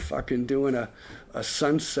work, or fucking doing a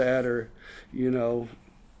sunset, or,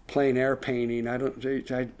 plein air painting. I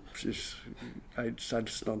just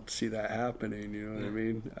don't see that happening. You know what I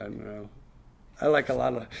mean? I don't know. I like a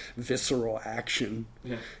lot of visceral action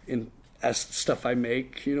in stuff I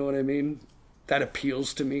make. You know what I mean? That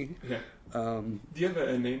appeals to me. Yeah. Do you have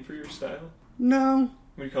a name for your style? No.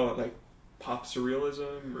 What do you call it? Like pop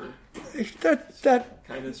surrealism, or that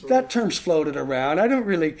kind of that term's floated around. I don't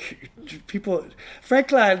really people.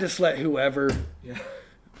 Frankly, I just let whoever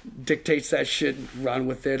dictates that shit run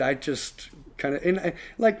with it. I just kind of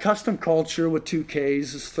like custom culture with 2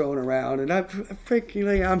 Ks is thrown around, and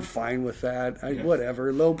I'm fine with that.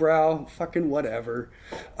 Whatever, lowbrow, fucking whatever.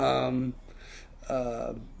 I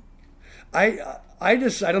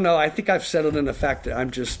don't know. I think I've settled in the fact that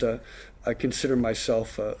I'm just I consider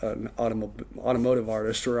myself an automotive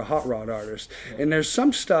artist or a hot rod artist, and there's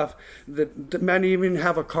some stuff that might even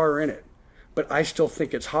have a car in it. But I still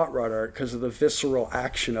think it's hot rod art because of the visceral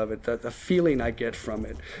action of it, the feeling I get from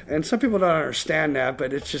it. And some people don't understand that,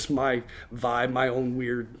 but it's just my vibe, my own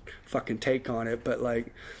weird fucking take on it. But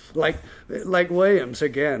like Williams,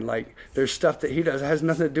 again, like there's stuff that he does that has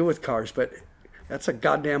nothing to do with cars, but that's a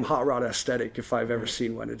goddamn hot rod aesthetic if I've ever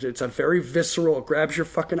seen one. It's a very visceral, it grabs your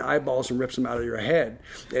fucking eyeballs and rips them out of your head.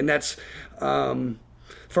 And that's,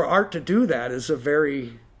 for art to do that is a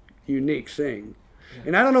very unique thing.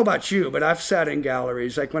 And I don't know about you, but I've sat in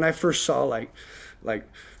galleries, like when I first saw like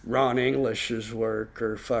Ron English's work,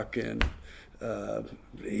 or fucking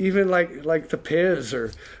even like the Piz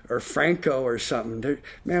or Franco or something.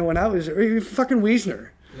 Man, when I was, or even fucking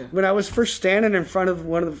Wiesner, when I was first standing in front of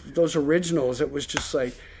one of those originals, it was just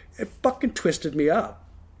like, it fucking twisted me up.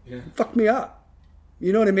 It fucked me up.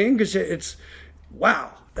 You know what I mean? Because it's,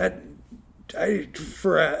 wow,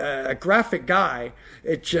 for a graphic guy,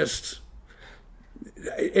 it just...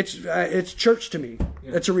 It's church to me.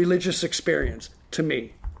 It's a religious experience to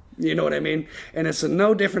me. You know what I mean? And it's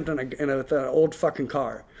no different than an old fucking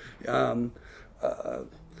car. There's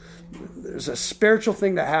a spiritual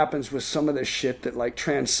thing that happens with some of this shit that like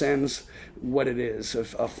transcends what it is.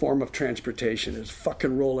 A form of transportation is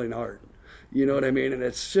fucking rolling art. You know what I mean? And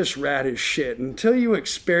it's just rad as shit. Until you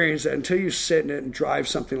experience it, until you sit in it and drive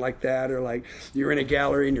something like that, or like you're in a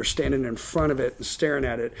gallery and you're standing in front of it and staring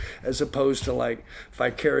at it, as opposed to like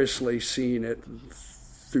vicariously seeing it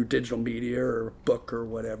through digital media or book or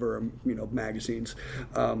whatever, or, magazines.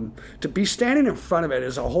 To be standing in front of it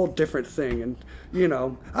is a whole different thing. And,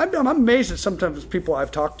 I'm amazed at sometimes people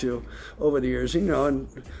I've talked to over the years, and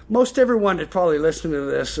most everyone that probably listening to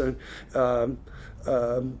this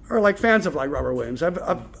or like fans of like Robert Williams. I've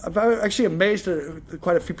actually amazed at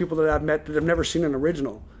quite a few people that I've met that have never seen an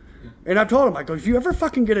original. And I've told them, I go, if you ever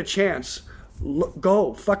fucking get a chance,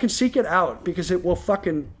 go fucking seek it out, because it will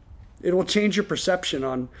change your perception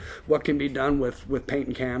on what can be done with paint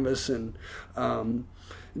and canvas, and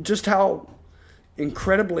just how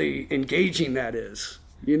incredibly engaging that is.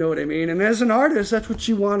 You know what I mean? And as an artist, that's what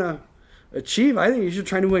you want to achieve. I think you're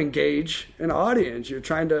trying to engage an audience. You're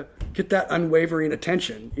trying to get that unwavering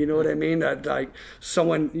attention. You know what I mean? That like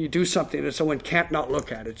you do something that someone can't not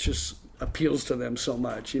look at. It just appeals to them so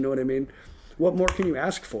much. You know what I mean? What more can you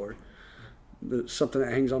ask for? Something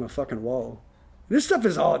that hangs on a fucking wall. This stuff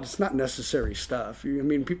is it's not necessary stuff.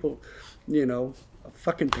 People, a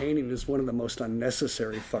fucking painting is one of the most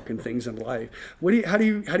unnecessary fucking things in life. How do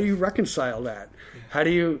you reconcile that? How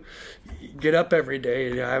do you get up every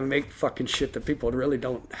day and make fucking shit that people really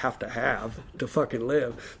don't have to fucking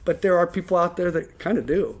live? But there are people out there that kind of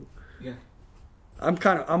do. Yeah. I'm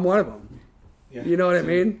one of them. Yeah. You know what I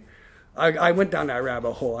mean? I went down that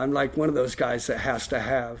rabbit hole. I'm like one of those guys that has to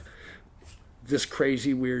have this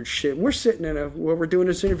crazy weird shit. And we're sitting where we're doing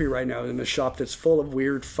this interview right now in a shop that's full of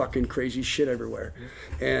weird fucking crazy shit everywhere.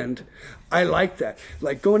 And I like that.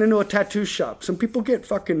 Like going into a tattoo shop, some people get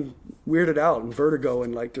fucking weirded out and vertigo,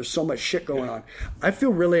 and like there's so much shit going on. I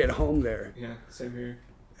feel really at home there. Yeah, same here.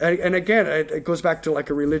 And again, it goes back to like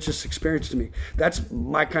a religious experience to me. That's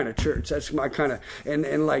my kind of church. That's my kind of,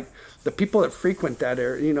 and like the people that frequent that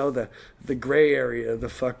area, the gray area, the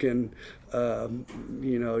fucking,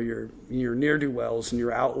 your ne'er-do-wells and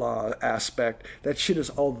your outlaw aspect. That shit is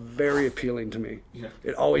all very appealing to me. Yeah.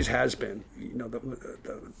 It always has been.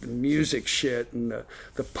 The music shit and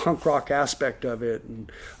the punk rock aspect of it,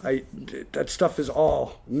 and that stuff is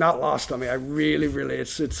all not lost on me. I really, really,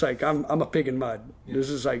 it's like I'm a pig in mud. Yeah. This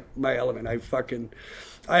is like my element.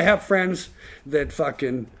 I have friends that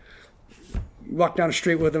fucking, walk down the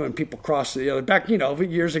street with him and people cross the other back,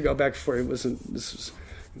 years ago, back before it wasn't, this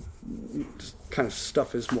kind of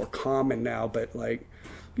stuff is more common now, but like,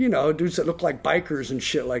 dudes that look like bikers and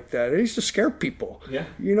shit like that. It used to scare people. Yeah.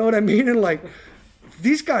 You know what I mean? And like,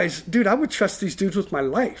 these guys, dude, I would trust these dudes with my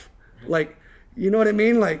life. Like, you know what I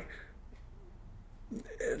mean? Like,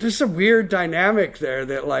 there's a weird dynamic there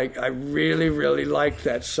that like I really, really like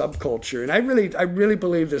that subculture, and I really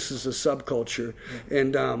believe this is a subculture.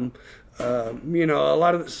 And a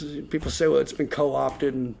lot of this, people say, well, it's been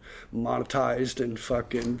co-opted and monetized and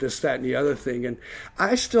fucking this, that, and the other thing, and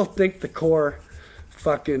I still think the core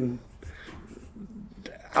fucking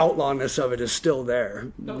outlawness of it is still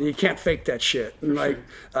there. You can't fake that shit. And like,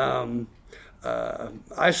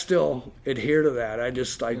 I still adhere to that. I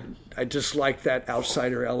just like that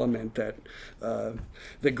outsider element, that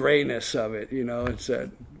the grayness of it.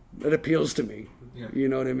 It appeals to me. Yeah. You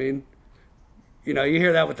know what I mean? You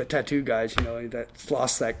hear that with the tattoo guys. That's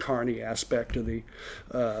lost that carny aspect of the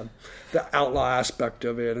outlaw aspect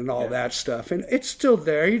of it and all that stuff. And it's still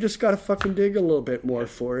there. You just got to fucking dig a little bit more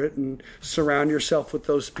for it and surround yourself with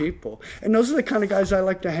those people. And those are the kind of guys I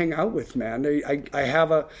like to hang out with, man. I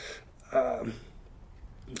have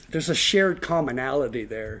there's a shared commonality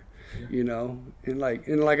there. And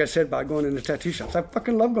like I said about going into tattoo shops, I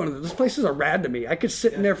fucking love going to those places. Are rad to me. I could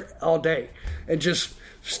sit in there all day and just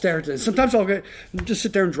stare at it. Sometimes I'll just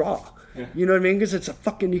sit there and draw. Yeah. You know what I mean? Because it's a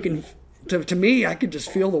fucking, to me, I could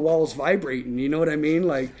just feel the walls vibrating. You know what I mean?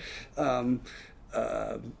 Like, I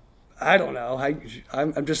don't know.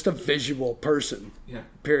 I'm just a visual person. Yeah.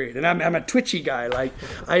 Period. And I'm a twitchy guy. Like,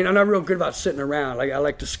 I'm not real good about sitting around. Like, I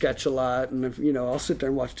like to sketch a lot, and I'll sit there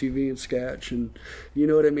and watch TV and sketch, and you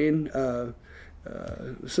know what I mean.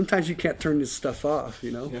 Sometimes you can't turn this stuff off.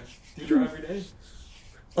 Yeah. Do you draw every day?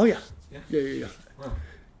 Oh yeah. Yeah. Wow.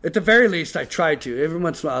 At the very least, I try to. Every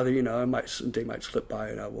once in a while, they might slip by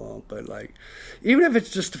and I won't. But like, even if it's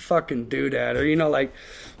just a fucking doodad, or even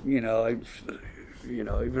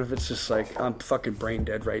if it's just like I'm fucking brain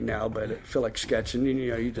dead right now, but I feel like sketching.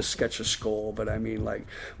 You just sketch a skull, but I mean, like,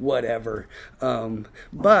 whatever.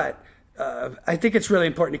 But I think it's really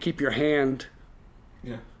important to keep your hand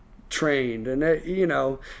trained, and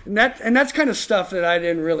and that's kind of stuff that I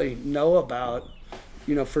didn't really know about.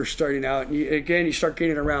 First starting out, and you start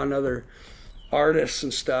getting around other artists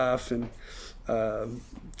and stuff, and to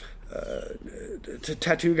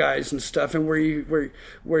tattoo guys and stuff, and where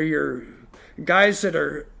you're guys that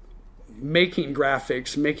are making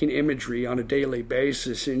graphics, making imagery on a daily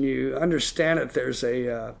basis, and you understand that there's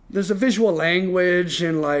a visual language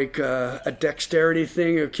and like a dexterity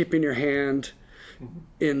thing of keeping your hand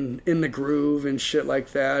in the groove and shit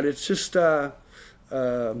like that. It's just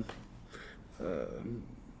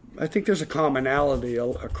I think there's a commonality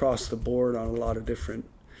across the board on a lot of different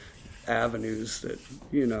avenues that,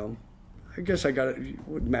 I guess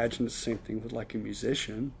would imagine the same thing with like a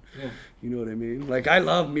musician. Yeah. You know what I mean? Like, I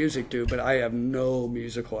love music, dude, but I have no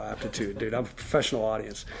musical aptitude, dude. I'm a professional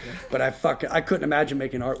audience. Yeah. But I couldn't imagine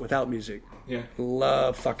making art without music. Yeah.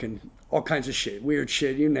 Love fucking all kinds of shit, weird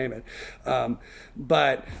shit, you name it.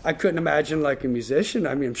 But I couldn't imagine like a musician.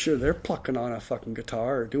 I mean, I'm sure they're plucking on a fucking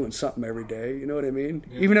guitar or doing something every day. You know what I mean?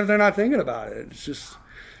 Yeah. Even if they're not thinking about it. It's just,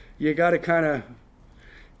 you got to kind of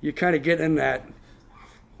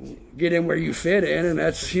get in where you fit in, and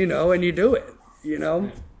that's, and you do it,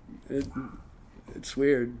 It's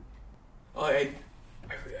weird. Oh, I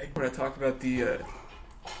want to talk about the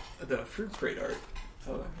fruit crate art. I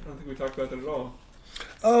don't think we talked about that at all.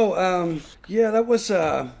 Oh, yeah, that was...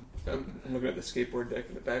 I'm looking at the skateboard deck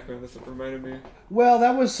in the background. That's what reminded me. Well,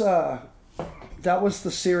 that was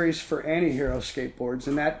the series for Anti-Hero skateboards,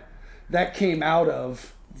 and that came out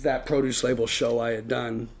of that Produce Label show I had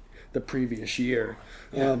done the previous year.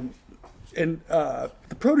 Yeah. The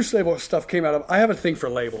Produce Label stuff came out of... I have a thing for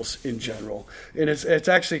labels in general, and it's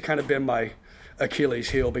actually kind of been my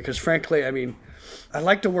Achilles heel, because frankly, I mean, I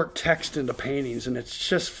like to work text into paintings, and it's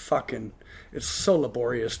just fucking... It's so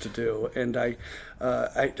laborious to do, and I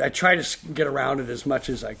try to get around it as much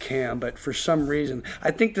as I can, but for some reason,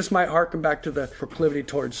 I think this might harken back to the proclivity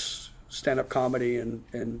towards stand-up comedy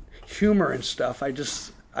and humor and stuff. I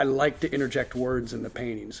like to interject words in the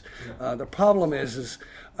paintings. Yeah. The problem is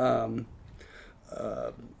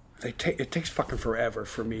it takes fucking forever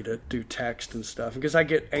for me to do text and stuff, because I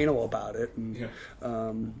get anal about it, and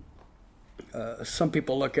some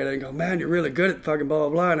people look at it and go, man, you're really good at fucking blah, blah,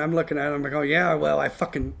 blah. And I'm looking at it and I'm like, oh, yeah, well,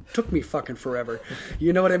 took me fucking forever.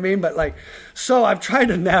 You know what I mean? But like, so I've tried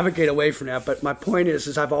to navigate away from that. But my point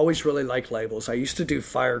is I've always really liked labels. I used to do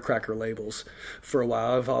firecracker labels for a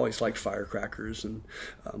while. I've always liked firecrackers and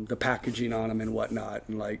the packaging on them and whatnot.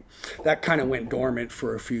 And like, that kind of went dormant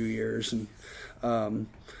for a few years. And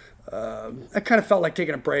I kind of felt like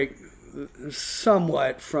taking a break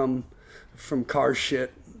somewhat from car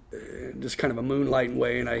shit, just kind of a moonlighting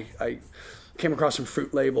way, and I came across some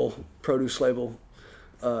produce label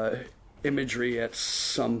imagery at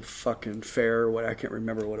some fucking fair, I can't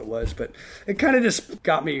remember what it was, but it kind of just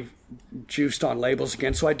got me juiced on labels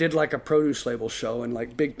again. So I did like a produce label show and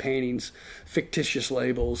like big paintings, fictitious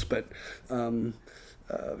labels, but in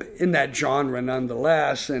that genre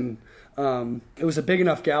nonetheless. And it was a big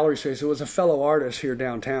enough gallery space. It was a fellow artist here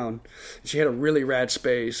downtown. She had a really rad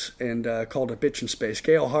space and called a Bitchin' Space.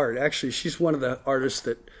 Gail Hart, actually, she's one of the artists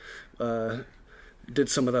that did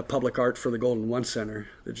some of the public art for the Golden One Center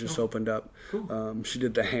that just opened up. Cool. She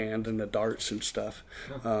did the hand and the darts and stuff.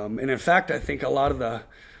 And in fact, I think a lot of the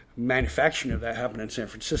manufacturing of that happened in San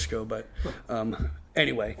Francisco. But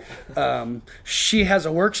anyway, she has a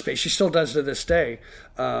workspace. She still does to this day.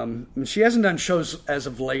 And she hasn't done shows as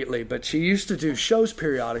of lately, but she used to do shows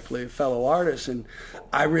periodically, fellow artists, and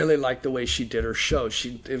I really liked the way she did her shows.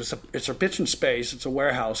 It's her Bitchin' Space. It's a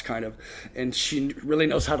warehouse kind of, and she really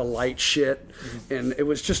knows how to light shit. Mm-hmm. And it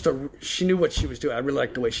was just she knew what she was doing. I really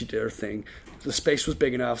liked the way she did her thing. The space was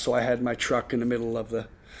big enough, so I had my truck in the middle of the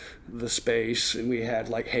space, and we had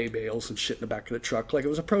like hay bales and shit in the back of the truck like it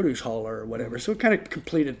was a produce hauler or whatever. So it kind of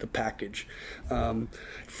completed the package.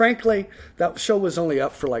 Frankly, that show was only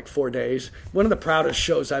up for like 4 days. One of the proudest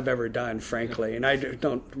shows I've ever done, frankly. And I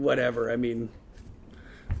don't whatever, I mean,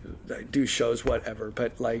 I do shows whatever,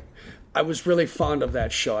 but like I was really fond of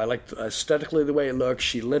that show. I liked aesthetically the way it looked.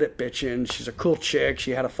 She lit it bitchin'. She's a cool chick.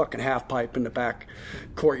 She had a fucking half pipe in the back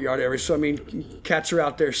courtyard area. So, I mean, cats are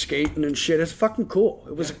out there skating and shit. It's fucking cool.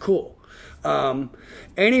 It was cool.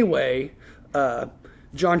 Anyway,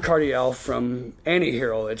 John Cardiel from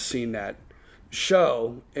Antihero had seen that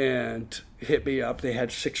show and hit me up. They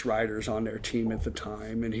had 6 writers on their team at the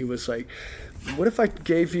time. And he was like, what if I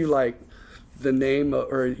gave you, like, the name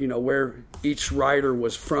or, you know, where each writer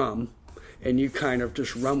was from, and you kind of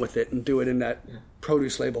just run with it and do it in that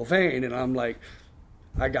produce label vein. And I'm like,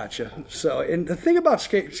 I gotcha. So, and the thing about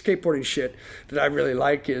skateboarding shit that I really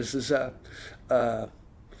like is it's a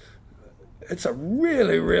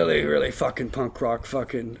really, really, really fucking punk rock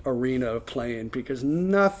fucking arena of playing, because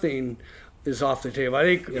nothing is off the table.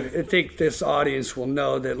 I think this audience will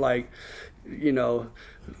know that, like, you know,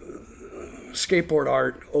 skateboard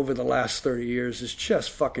art over the last 30 years is just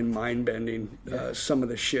fucking mind-bending. Some of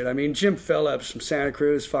the shit. I mean, Jim Phillips from Santa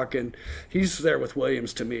Cruz, he's there with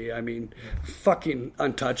Williams to me. I mean, fucking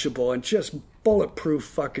untouchable and just bulletproof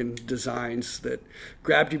fucking designs that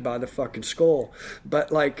grabbed you by the fucking skull.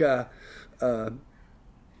 But like, I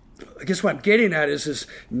guess what I'm getting at is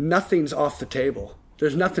nothing's off the table.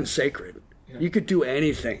 There's nothing sacred. Yeah. You could do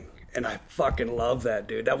anything. And I fucking love that,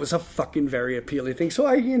 dude. That was a fucking very appealing thing. So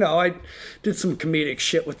I did some comedic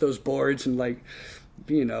shit with those boards, and like,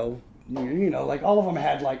 you know, like all of them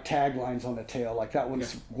had like taglines on the tail. Like that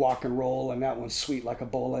one's rock and roll, and that one's sweet like a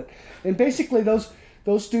bullet. And basically those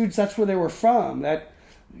dudes, that's where they were from. That,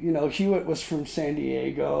 you know, Hewitt was from San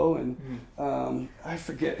Diego, and I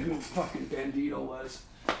forget who fucking Bandito was.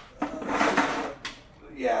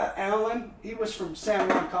 Alan. He was from San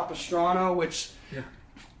Juan Capistrano, which. Yeah.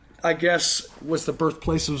 I guess was the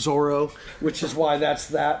birthplace of Zorro, which is why that's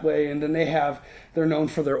that way. And then they're known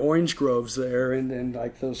for their orange groves there, and then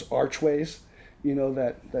like those archways, you know,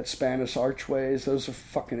 that Spanish archways, those are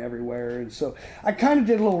fucking everywhere. And so I kind of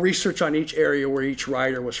did a little research on each area where each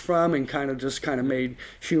writer was from, and kind of made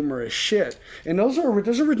humorous shit. And there's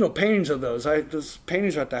original paintings of those. Those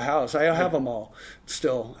paintings are at the house. I have them all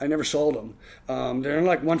still. I never sold them. They're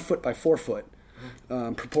like 1 foot by 4 foot.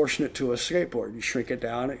 Proportionate to a skateboard. You shrink it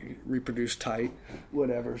down, it reproduce tight,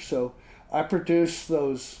 whatever. So I produced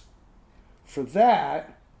those for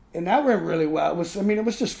that, and that went really well. It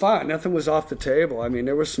was just fun. Nothing was off the table. I mean,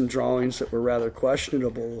 there were some drawings that were rather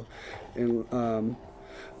questionable, and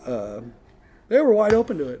they were wide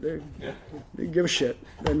open to it. They didn't give a shit,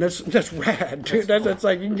 and that's rad, dude. That's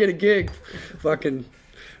like, you can get a gig, fucking.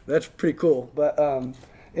 That's pretty cool, but.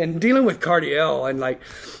 And dealing with Cardiel, and like,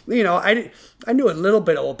 you know, I knew a little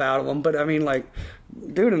bit about him, but I mean, like,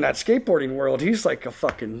 dude, in that skateboarding world, he's like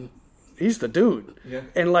he's the dude. Yeah.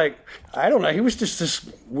 And like, I don't know, he was just this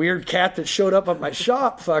weird cat that showed up at my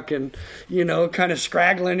shop, fucking, you know, kind of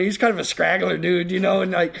scraggling. He's kind of a scraggler dude, you know,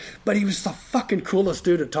 and like, but he was the fucking coolest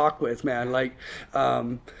dude to talk with, man. Like,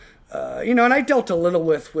 you know, and I dealt a little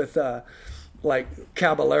with like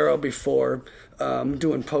Caballero before,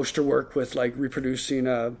 doing poster work with like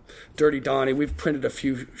reproducing Dirty Donnie. We've printed a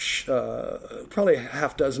few, probably a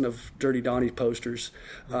half dozen of Dirty Donnie posters.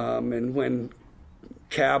 And when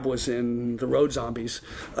Cab was in the Road Zombies,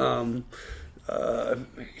 he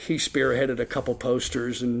spearheaded a couple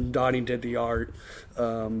posters, and Donnie did the art,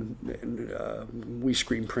 and we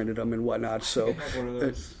screen printed them and whatnot. So.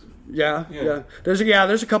 Yeah. There's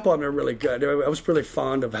a couple of them that are really good. I was really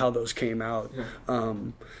fond of how those came out.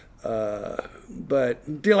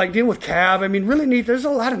 But dealing with Cab, I mean, really neat. There's a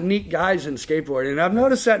lot of neat guys in skateboarding, and I've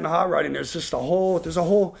noticed that in hot rodding. There's a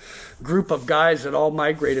whole group of guys that all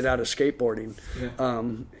migrated out of skateboarding,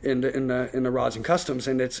 in the rods and customs,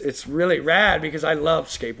 and it's really rad because I loved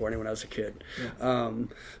skateboarding when I was a kid.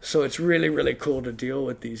 So it's really, really cool to deal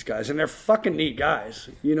with these guys, and they're fucking neat guys.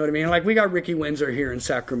 You know what I mean? Like we got Ricky Windsor here in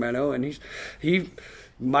Sacramento, and he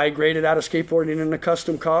migrated out of skateboarding into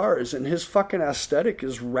custom cars, and his fucking aesthetic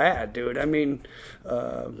is rad, dude. I mean,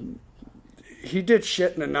 he did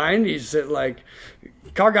shit in the 90s that, like,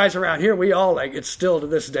 car guys around here, we all, like, it's still to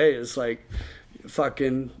this day is, like,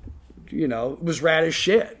 fucking, you know, it was rad as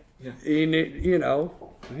shit. You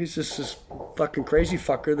know, he's just this fucking crazy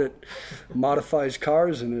fucker that modifies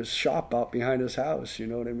cars in his shop out behind his house, you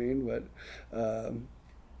know what I mean? But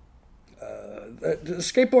the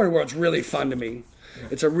skateboarding world's really fun to me.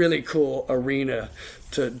 It's a really cool arena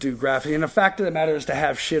to do graphing. And the fact of the matter is to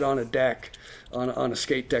have shit on a deck, on a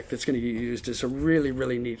skate deck that's going to get used is a really,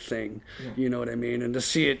 really neat thing. You know what I mean? And to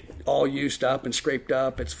see it all used up and scraped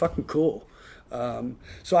up, it's fucking cool.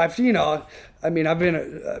 So I've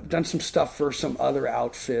done some stuff for some other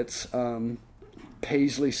outfits.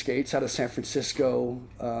 Paisley Skates out of San Francisco,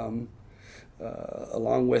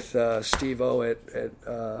 along with Steve-O at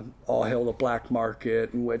All Hail the Black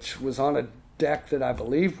Market, which was on a deck that I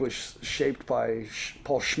believe was shaped by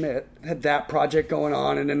Paul Schmidt. Had that project going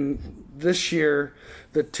on, and then this year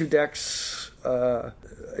the two decks I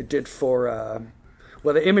did for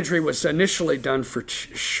the imagery was initially done for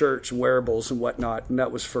shirts and wearables and whatnot, and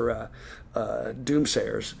that was for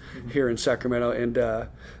Doomsayers here in Sacramento. And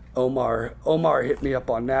Omar hit me up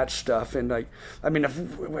on that stuff, and like, I mean, I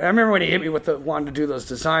remember when he hit me with wanting to do those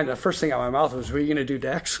designs, the first thing out of my mouth was, "Were you going to do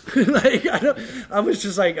decks?" Like, I was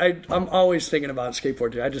just like, I'm always thinking about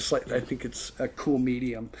skateboarding. I think it's a cool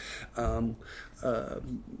medium.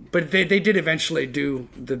 But they did eventually do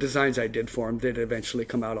the designs I did for him. Did eventually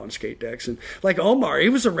come out on skate decks, and like Omar, he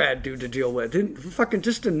was a rad dude to deal with. Fucking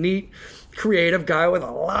just a neat, creative guy with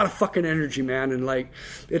a lot of fucking energy, man. And like,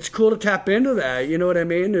 it's cool to tap into that. You know what I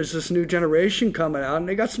mean? There's this new generation coming out, and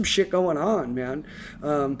they got some shit going on, man.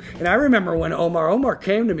 And I remember when Omar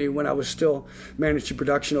came to me when I was still managing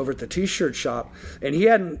production over at the T-shirt shop, and he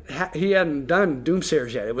hadn't done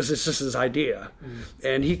Doomsayers yet. It was just his idea,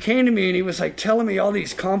 and he came to me and he was like telling me all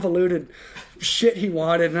these convoluted shit he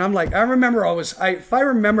wanted, and I'm like, I remember if I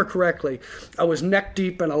remember correctly, I was neck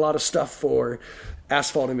deep in a lot of stuff for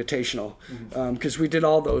Asphalt Invitational, because we did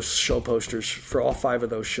all those show posters for all 5 of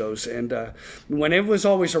those shows, and when it was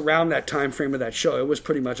always around that time frame of that show, it was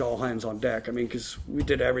pretty much all hands on deck. I mean, because we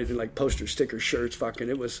did everything, like posters, stickers, shirts, fucking,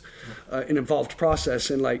 it was an involved process.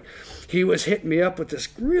 And like, he was hitting me up with this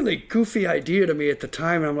really goofy idea to me at the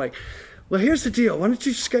time, and I'm like, well, here's the deal, why don't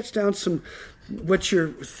you sketch down what you're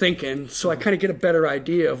thinking, so I kind of get a better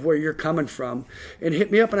idea of where you're coming from, and hit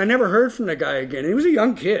me up. And I never heard from the guy again. He was a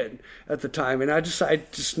young kid at the time, and I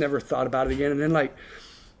just never thought about it again. And then like,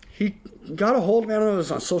 he got a hold of me, I don't know if it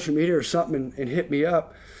was on social media or something, and hit me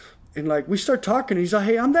up, and like, we start talking, and he's like,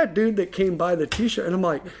 "Hey, I'm that dude that came by the T-shirt." And I'm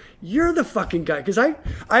like, "You're the fucking guy," because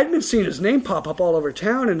I'd been seeing his name pop up all over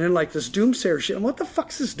town, and then like this Doomsayer shit. And what the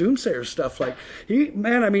fuck's this Doomsayer stuff? Like,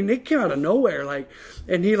 it came out of nowhere. Like,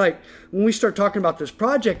 and he like, when we start talking about this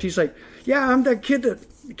project, he's like, "Yeah, I'm that kid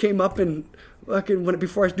that came up and fucking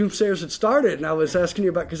before Doomsayers had started, and I was asking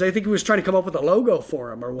you about," because I think he was trying to come up with a logo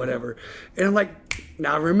for him or whatever. And I'm like,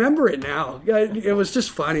 now I remember it now. It was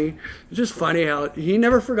just funny. It was just funny how he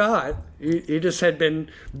never forgot. He just had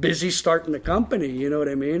been busy starting the company, you know what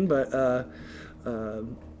I mean? But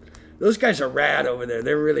those guys are rad over there.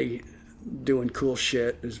 They're really doing cool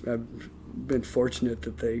shit. I've been fortunate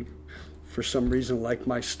that they, for some reason, like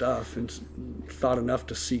my stuff and thought enough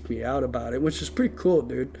to seek me out about it, which is pretty cool,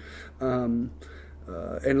 dude.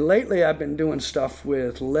 And lately I've been doing stuff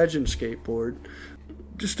with Legend Skateboard,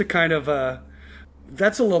 just to kind of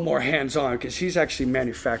that's a little more hands-on because he's actually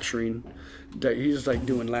manufacturing. That he's like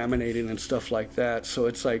doing laminating and stuff like that. So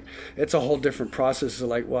it's like it's a whole different process. Of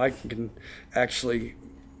like, well, I can actually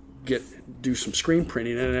do some screen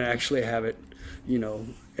printing and then actually have it,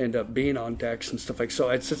 end up being on decks and stuff like. So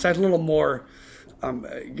it's a little more.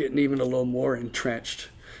 Getting even a little more entrenched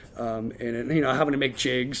in it. Having to make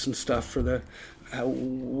jigs and stuff for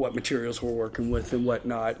what materials we're working with and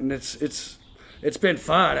whatnot. And it's been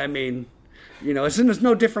fun. I mean. It's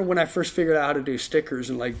no different when I first figured out how to do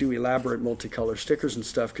stickers and like do elaborate multicolor stickers and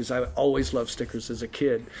stuff because I always loved stickers as a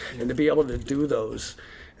kid. And to be able to do those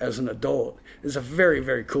as an adult is a very,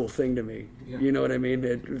 very cool thing to me. Yeah. You know what I mean?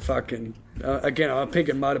 Again, I'm a pig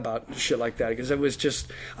in mud about shit like that because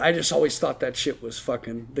I just always thought that shit was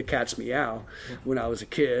fucking the cat's meow when I was a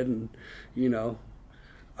kid. And,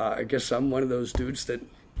 I guess I'm one of those dudes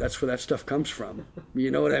that's where that stuff comes from.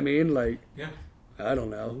 You know what I mean? Like, I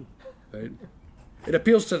don't know. It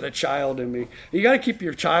appeals to the child in me. You got to keep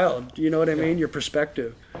your child, you know what I mean? Your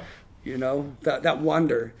perspective, that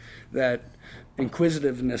wonder, that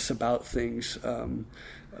inquisitiveness about things.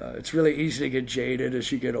 It's really easy to get jaded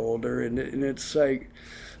as you get older, and it's like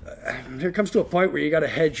there comes to a point where you got to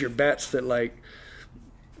hedge your bets that like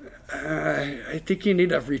I think you need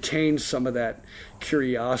to retain some of that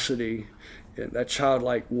curiosity. That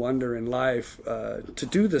childlike wonder in life to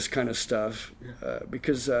do this kind of stuff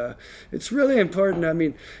because it's really important. I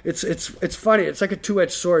mean, it's funny. It's like a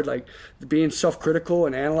two-edged sword, like being self-critical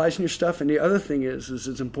and analyzing your stuff. And the other thing is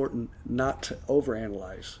it's important not to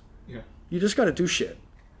overanalyze. Yeah. You just got to do shit.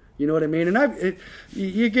 You know what I mean? And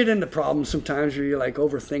you get into problems sometimes where you're like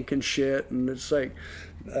overthinking shit, and it's like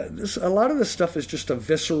a lot of this stuff is just a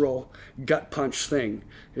visceral gut punch thing.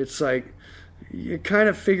 It's like. You kind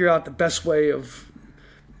of figure out the best way of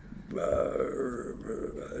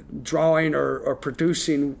drawing or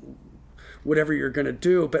producing whatever you're going to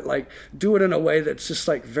do, but like do it in a way that's just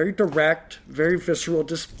like very direct, very visceral,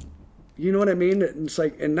 just, you know what I mean? It's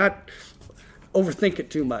like, and not overthink it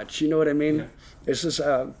too much. You know what I mean? Yeah. It's just,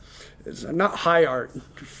 it's not high art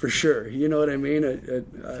for sure. You know what I mean?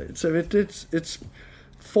 It's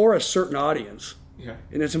for a certain audience. Yeah.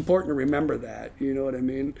 And it's important to remember that, you know what I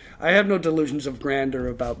mean? I have no delusions of grandeur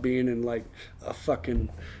about being in like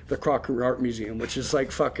the Crocker Art Museum, which is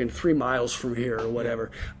like fucking 3 miles from here or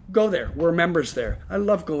whatever. Yeah. Go there. We're members there. I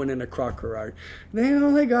love going into Crocker Art. They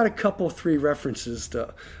only got a couple, 3 references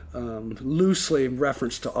to, loosely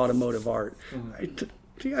reference to automotive art.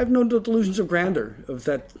 Mm-hmm. I have no delusions of grandeur of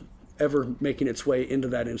that ever making its way into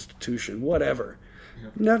that institution, whatever.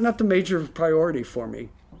 Yeah. Not the major priority for me.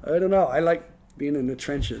 I don't know. I like being in the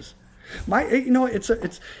trenches.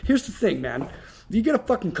 Here's the thing, man. You get a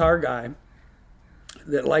fucking car guy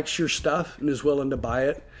that likes your stuff and is willing to buy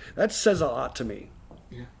it, that says a lot to me.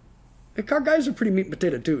 Yeah. And car guys are pretty meat and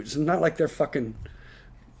potato dudes. It's not like they're fucking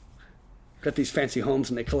got these fancy homes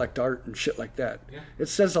and they collect art and shit like that. Yeah. It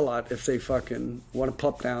says a lot if they fucking want to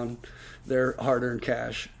plop down their hard-earned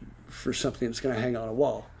cash for something that's going to hang on a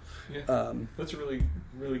wall. Yeah. That's a really,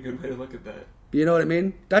 really good way to look at that. You know what I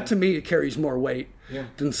mean? That to me carries more weight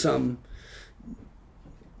than some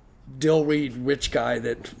dill-reed rich guy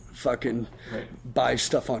that fucking buys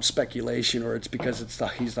stuff on speculation, or it's because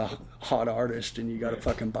he's the hot artist and you got to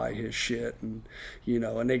fucking buy his shit, and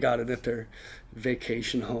and they got it at their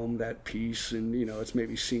vacation home, that piece, and it's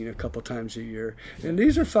maybe seen a couple times a year. And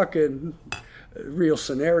these are fucking real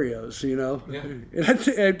scenarios, Yeah.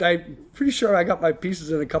 And I'm pretty sure I got my pieces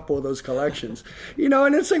in a couple of those collections,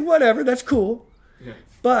 and it's like, whatever, that's cool. Yeah.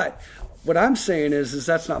 But what I'm saying is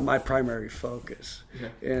that's not my primary focus. Yeah.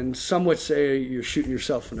 And some would say you're shooting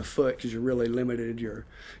yourself in the foot because you really limited your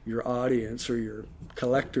audience or your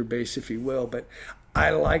collector base, if you will. But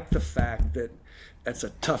I like the fact that that's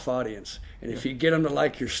a tough audience. And if you get them to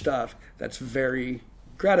like your stuff, that's very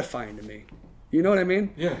gratifying to me. You know what I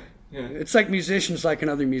mean? Yeah. Yeah. It's like musicians liking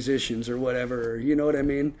other musicians or whatever, you know what I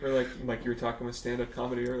mean? Or like you were talking with stand-up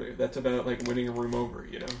comedy earlier. That's about like winning a room over,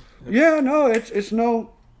 Yeah, no, it's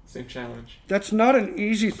no... Same challenge. That's not an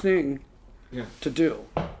easy thing to do.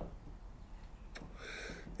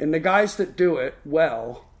 And the guys that do it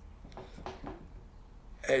well,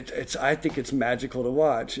 I think it's magical to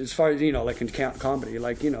watch. As far as, like in comedy,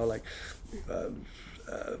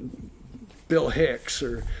 Bill Hicks,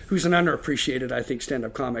 or who's an underappreciated, I think,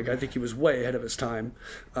 stand-up comic. I think he was way ahead of his time.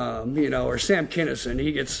 Or Sam Kinison,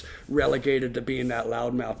 he gets relegated to being that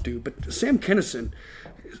loudmouth dude. But Sam Kinison,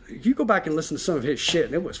 you go back and listen to some of his shit,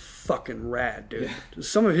 and it was fucking rad, dude. Yeah.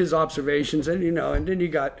 Some of his observations, and and then you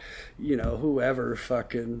got, whoever,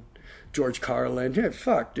 fucking George Carlin. Yeah,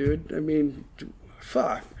 fuck, dude. I mean,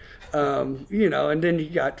 fuck. You know, and then you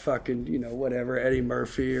got fucking, you know, whatever, Eddie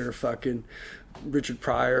Murphy or fucking Richard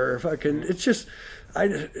Pryor or fucking, it's just,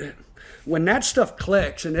 when that stuff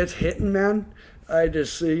clicks and it's hitting, man, I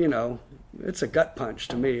just, you know, it's a gut punch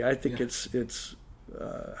to me. I think I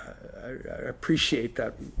appreciate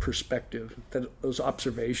that perspective, those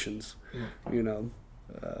observations, you know.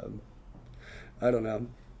 I don't know.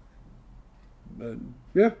 But,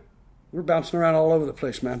 yeah, we're bouncing around all over the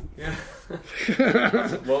place, man. Yeah.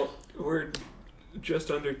 Well, we're just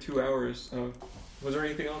under 2 hours. Was there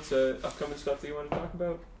anything else, upcoming stuff that you want to talk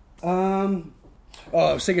about? I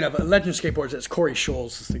was thinking of Legend Skateboards. It's Corey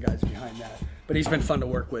Scholes is the guys behind that. But he's been fun to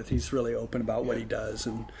work with. He's really open about what he does,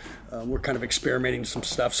 and we're kind of experimenting some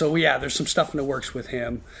stuff. So yeah, there's some stuff in the works with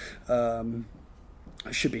him.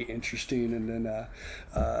 It should be interesting. And then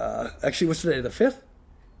actually, what's today? The 5th?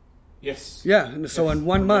 Yes. Yeah. And so in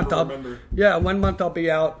 1 month, Remember. I'll be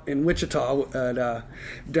out in Wichita at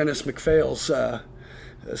Dennis McPhail's.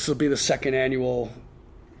 This will be the 2nd annual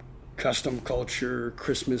custom culture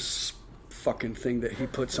Christmas fucking thing that he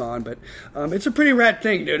puts on, but it's a pretty rad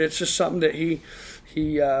thing, dude. It's just something that he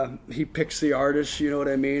picks the artists, you know what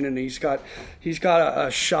I mean, and he's got a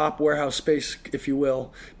shop, warehouse space, if you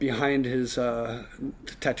will, behind his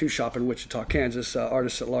tattoo shop in Wichita, Kansas,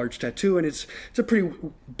 Artists at Large Tattoo, and it's a pretty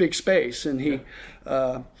big space, and he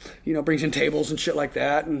you know, brings in tables and shit like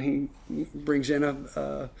that, and he brings in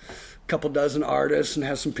a couple dozen artists and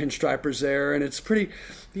has some pinstripers there, and it's pretty,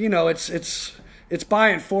 you know, it's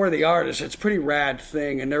buying for the artists. It's a pretty rad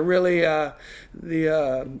thing, and they're really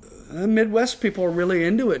the Midwest people are really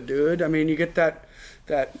into it, dude. I mean, you get that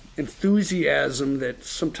enthusiasm that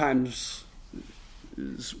sometimes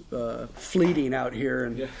is fleeting out here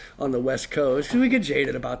and on the West Coast, because we get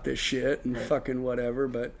jaded about this shit and fucking whatever.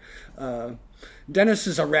 But Dennis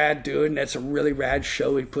is a rad dude, and it's a really rad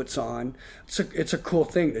show he puts on. It's a cool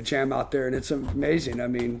thing to jam out there, and it's amazing. I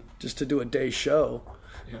mean, just to do a day show.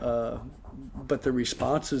 But the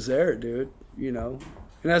response is there, dude, you know.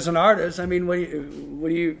 And as an artist, I mean,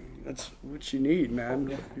 that's what you need,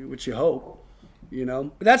 man. What you hope, you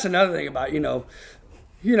know. But that's another thing about, you know,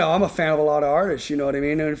 I'm a fan of a lot of artists, you know what I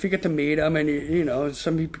mean? And if you get to meet them and, you know,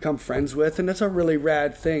 some you become friends with, and it's a really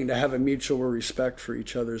rad thing to have a mutual respect for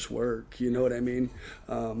each other's work, you know what I mean?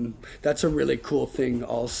 That's a really cool thing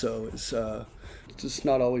also. It's just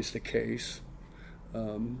not always the case.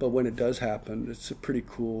 But when it does happen, it's a pretty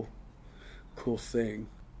cool thing.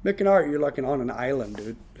 Making art, you're like on an island,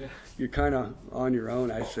 dude. You're kind of on your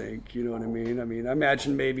own, I think. You know what I mean? I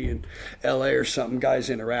imagine maybe in L.A. or something,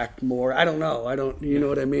 guys interact more. I don't know. You know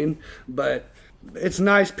what I mean? But it's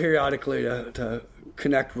nice periodically to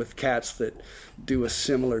connect with cats that do a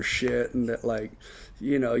similar shit, and that, like,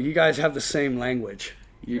 you know, you guys have the same language.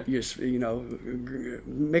 You know,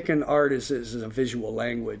 making art is a visual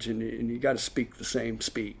language, and you got to speak the same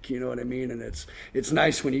speak. You know what I mean? And it's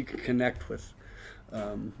nice when you can connect with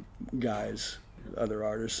guys, other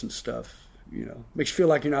artists and stuff. You know, makes you feel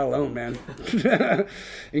like you're not alone, man.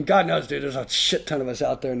 And God knows, dude, there's a shit ton of us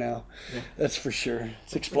out there now. That's for sure.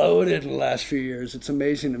 It's exploded in the last few years. It's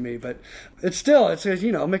amazing to me, but it's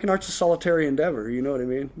you know, making art's a solitary endeavor. You know what I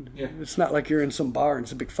mean? It's not like you're in some bar and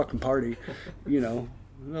it's a big fucking party. You know.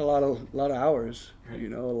 A lot of hours, you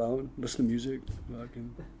know, alone, listen to music,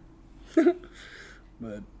 fucking.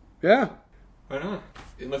 But yeah. Right on.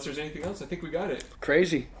 Unless there's anything else, I think we got it.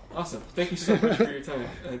 Crazy. Awesome. Thank you so much for your time.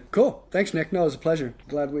 Cool. Thanks, Nick. No, it was a pleasure.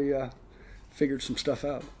 Glad we figured some stuff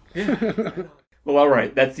out. Yeah. Well, all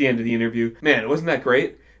right. That's the end of the interview. Man, wasn't that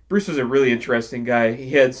great? Bruce was a really interesting guy.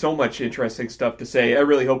 He had so much interesting stuff to say. I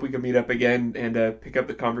really hope we can meet up again and pick up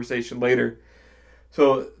the conversation later.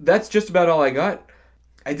 So that's just about all I got.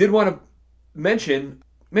 I did want to mention,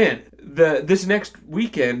 man, this next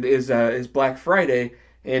weekend is Black Friday,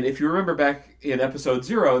 and if you remember back in episode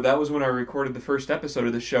 0, that was when I recorded the first episode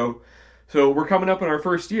of the show. So we're coming up on our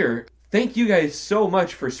first year. Thank you guys so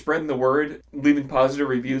much for spreading the word, leaving positive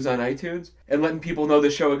reviews on iTunes, and letting people know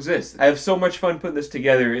the show exists. I have so much fun putting this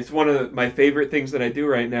together. It's one of my favorite things that I do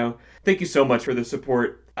right now. Thank you so much for the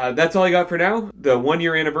support. That's all I got for now. The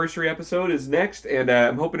 1-year anniversary episode is next, and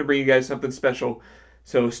I'm hoping to bring you guys something special.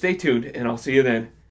 So stay tuned, and I'll see you then.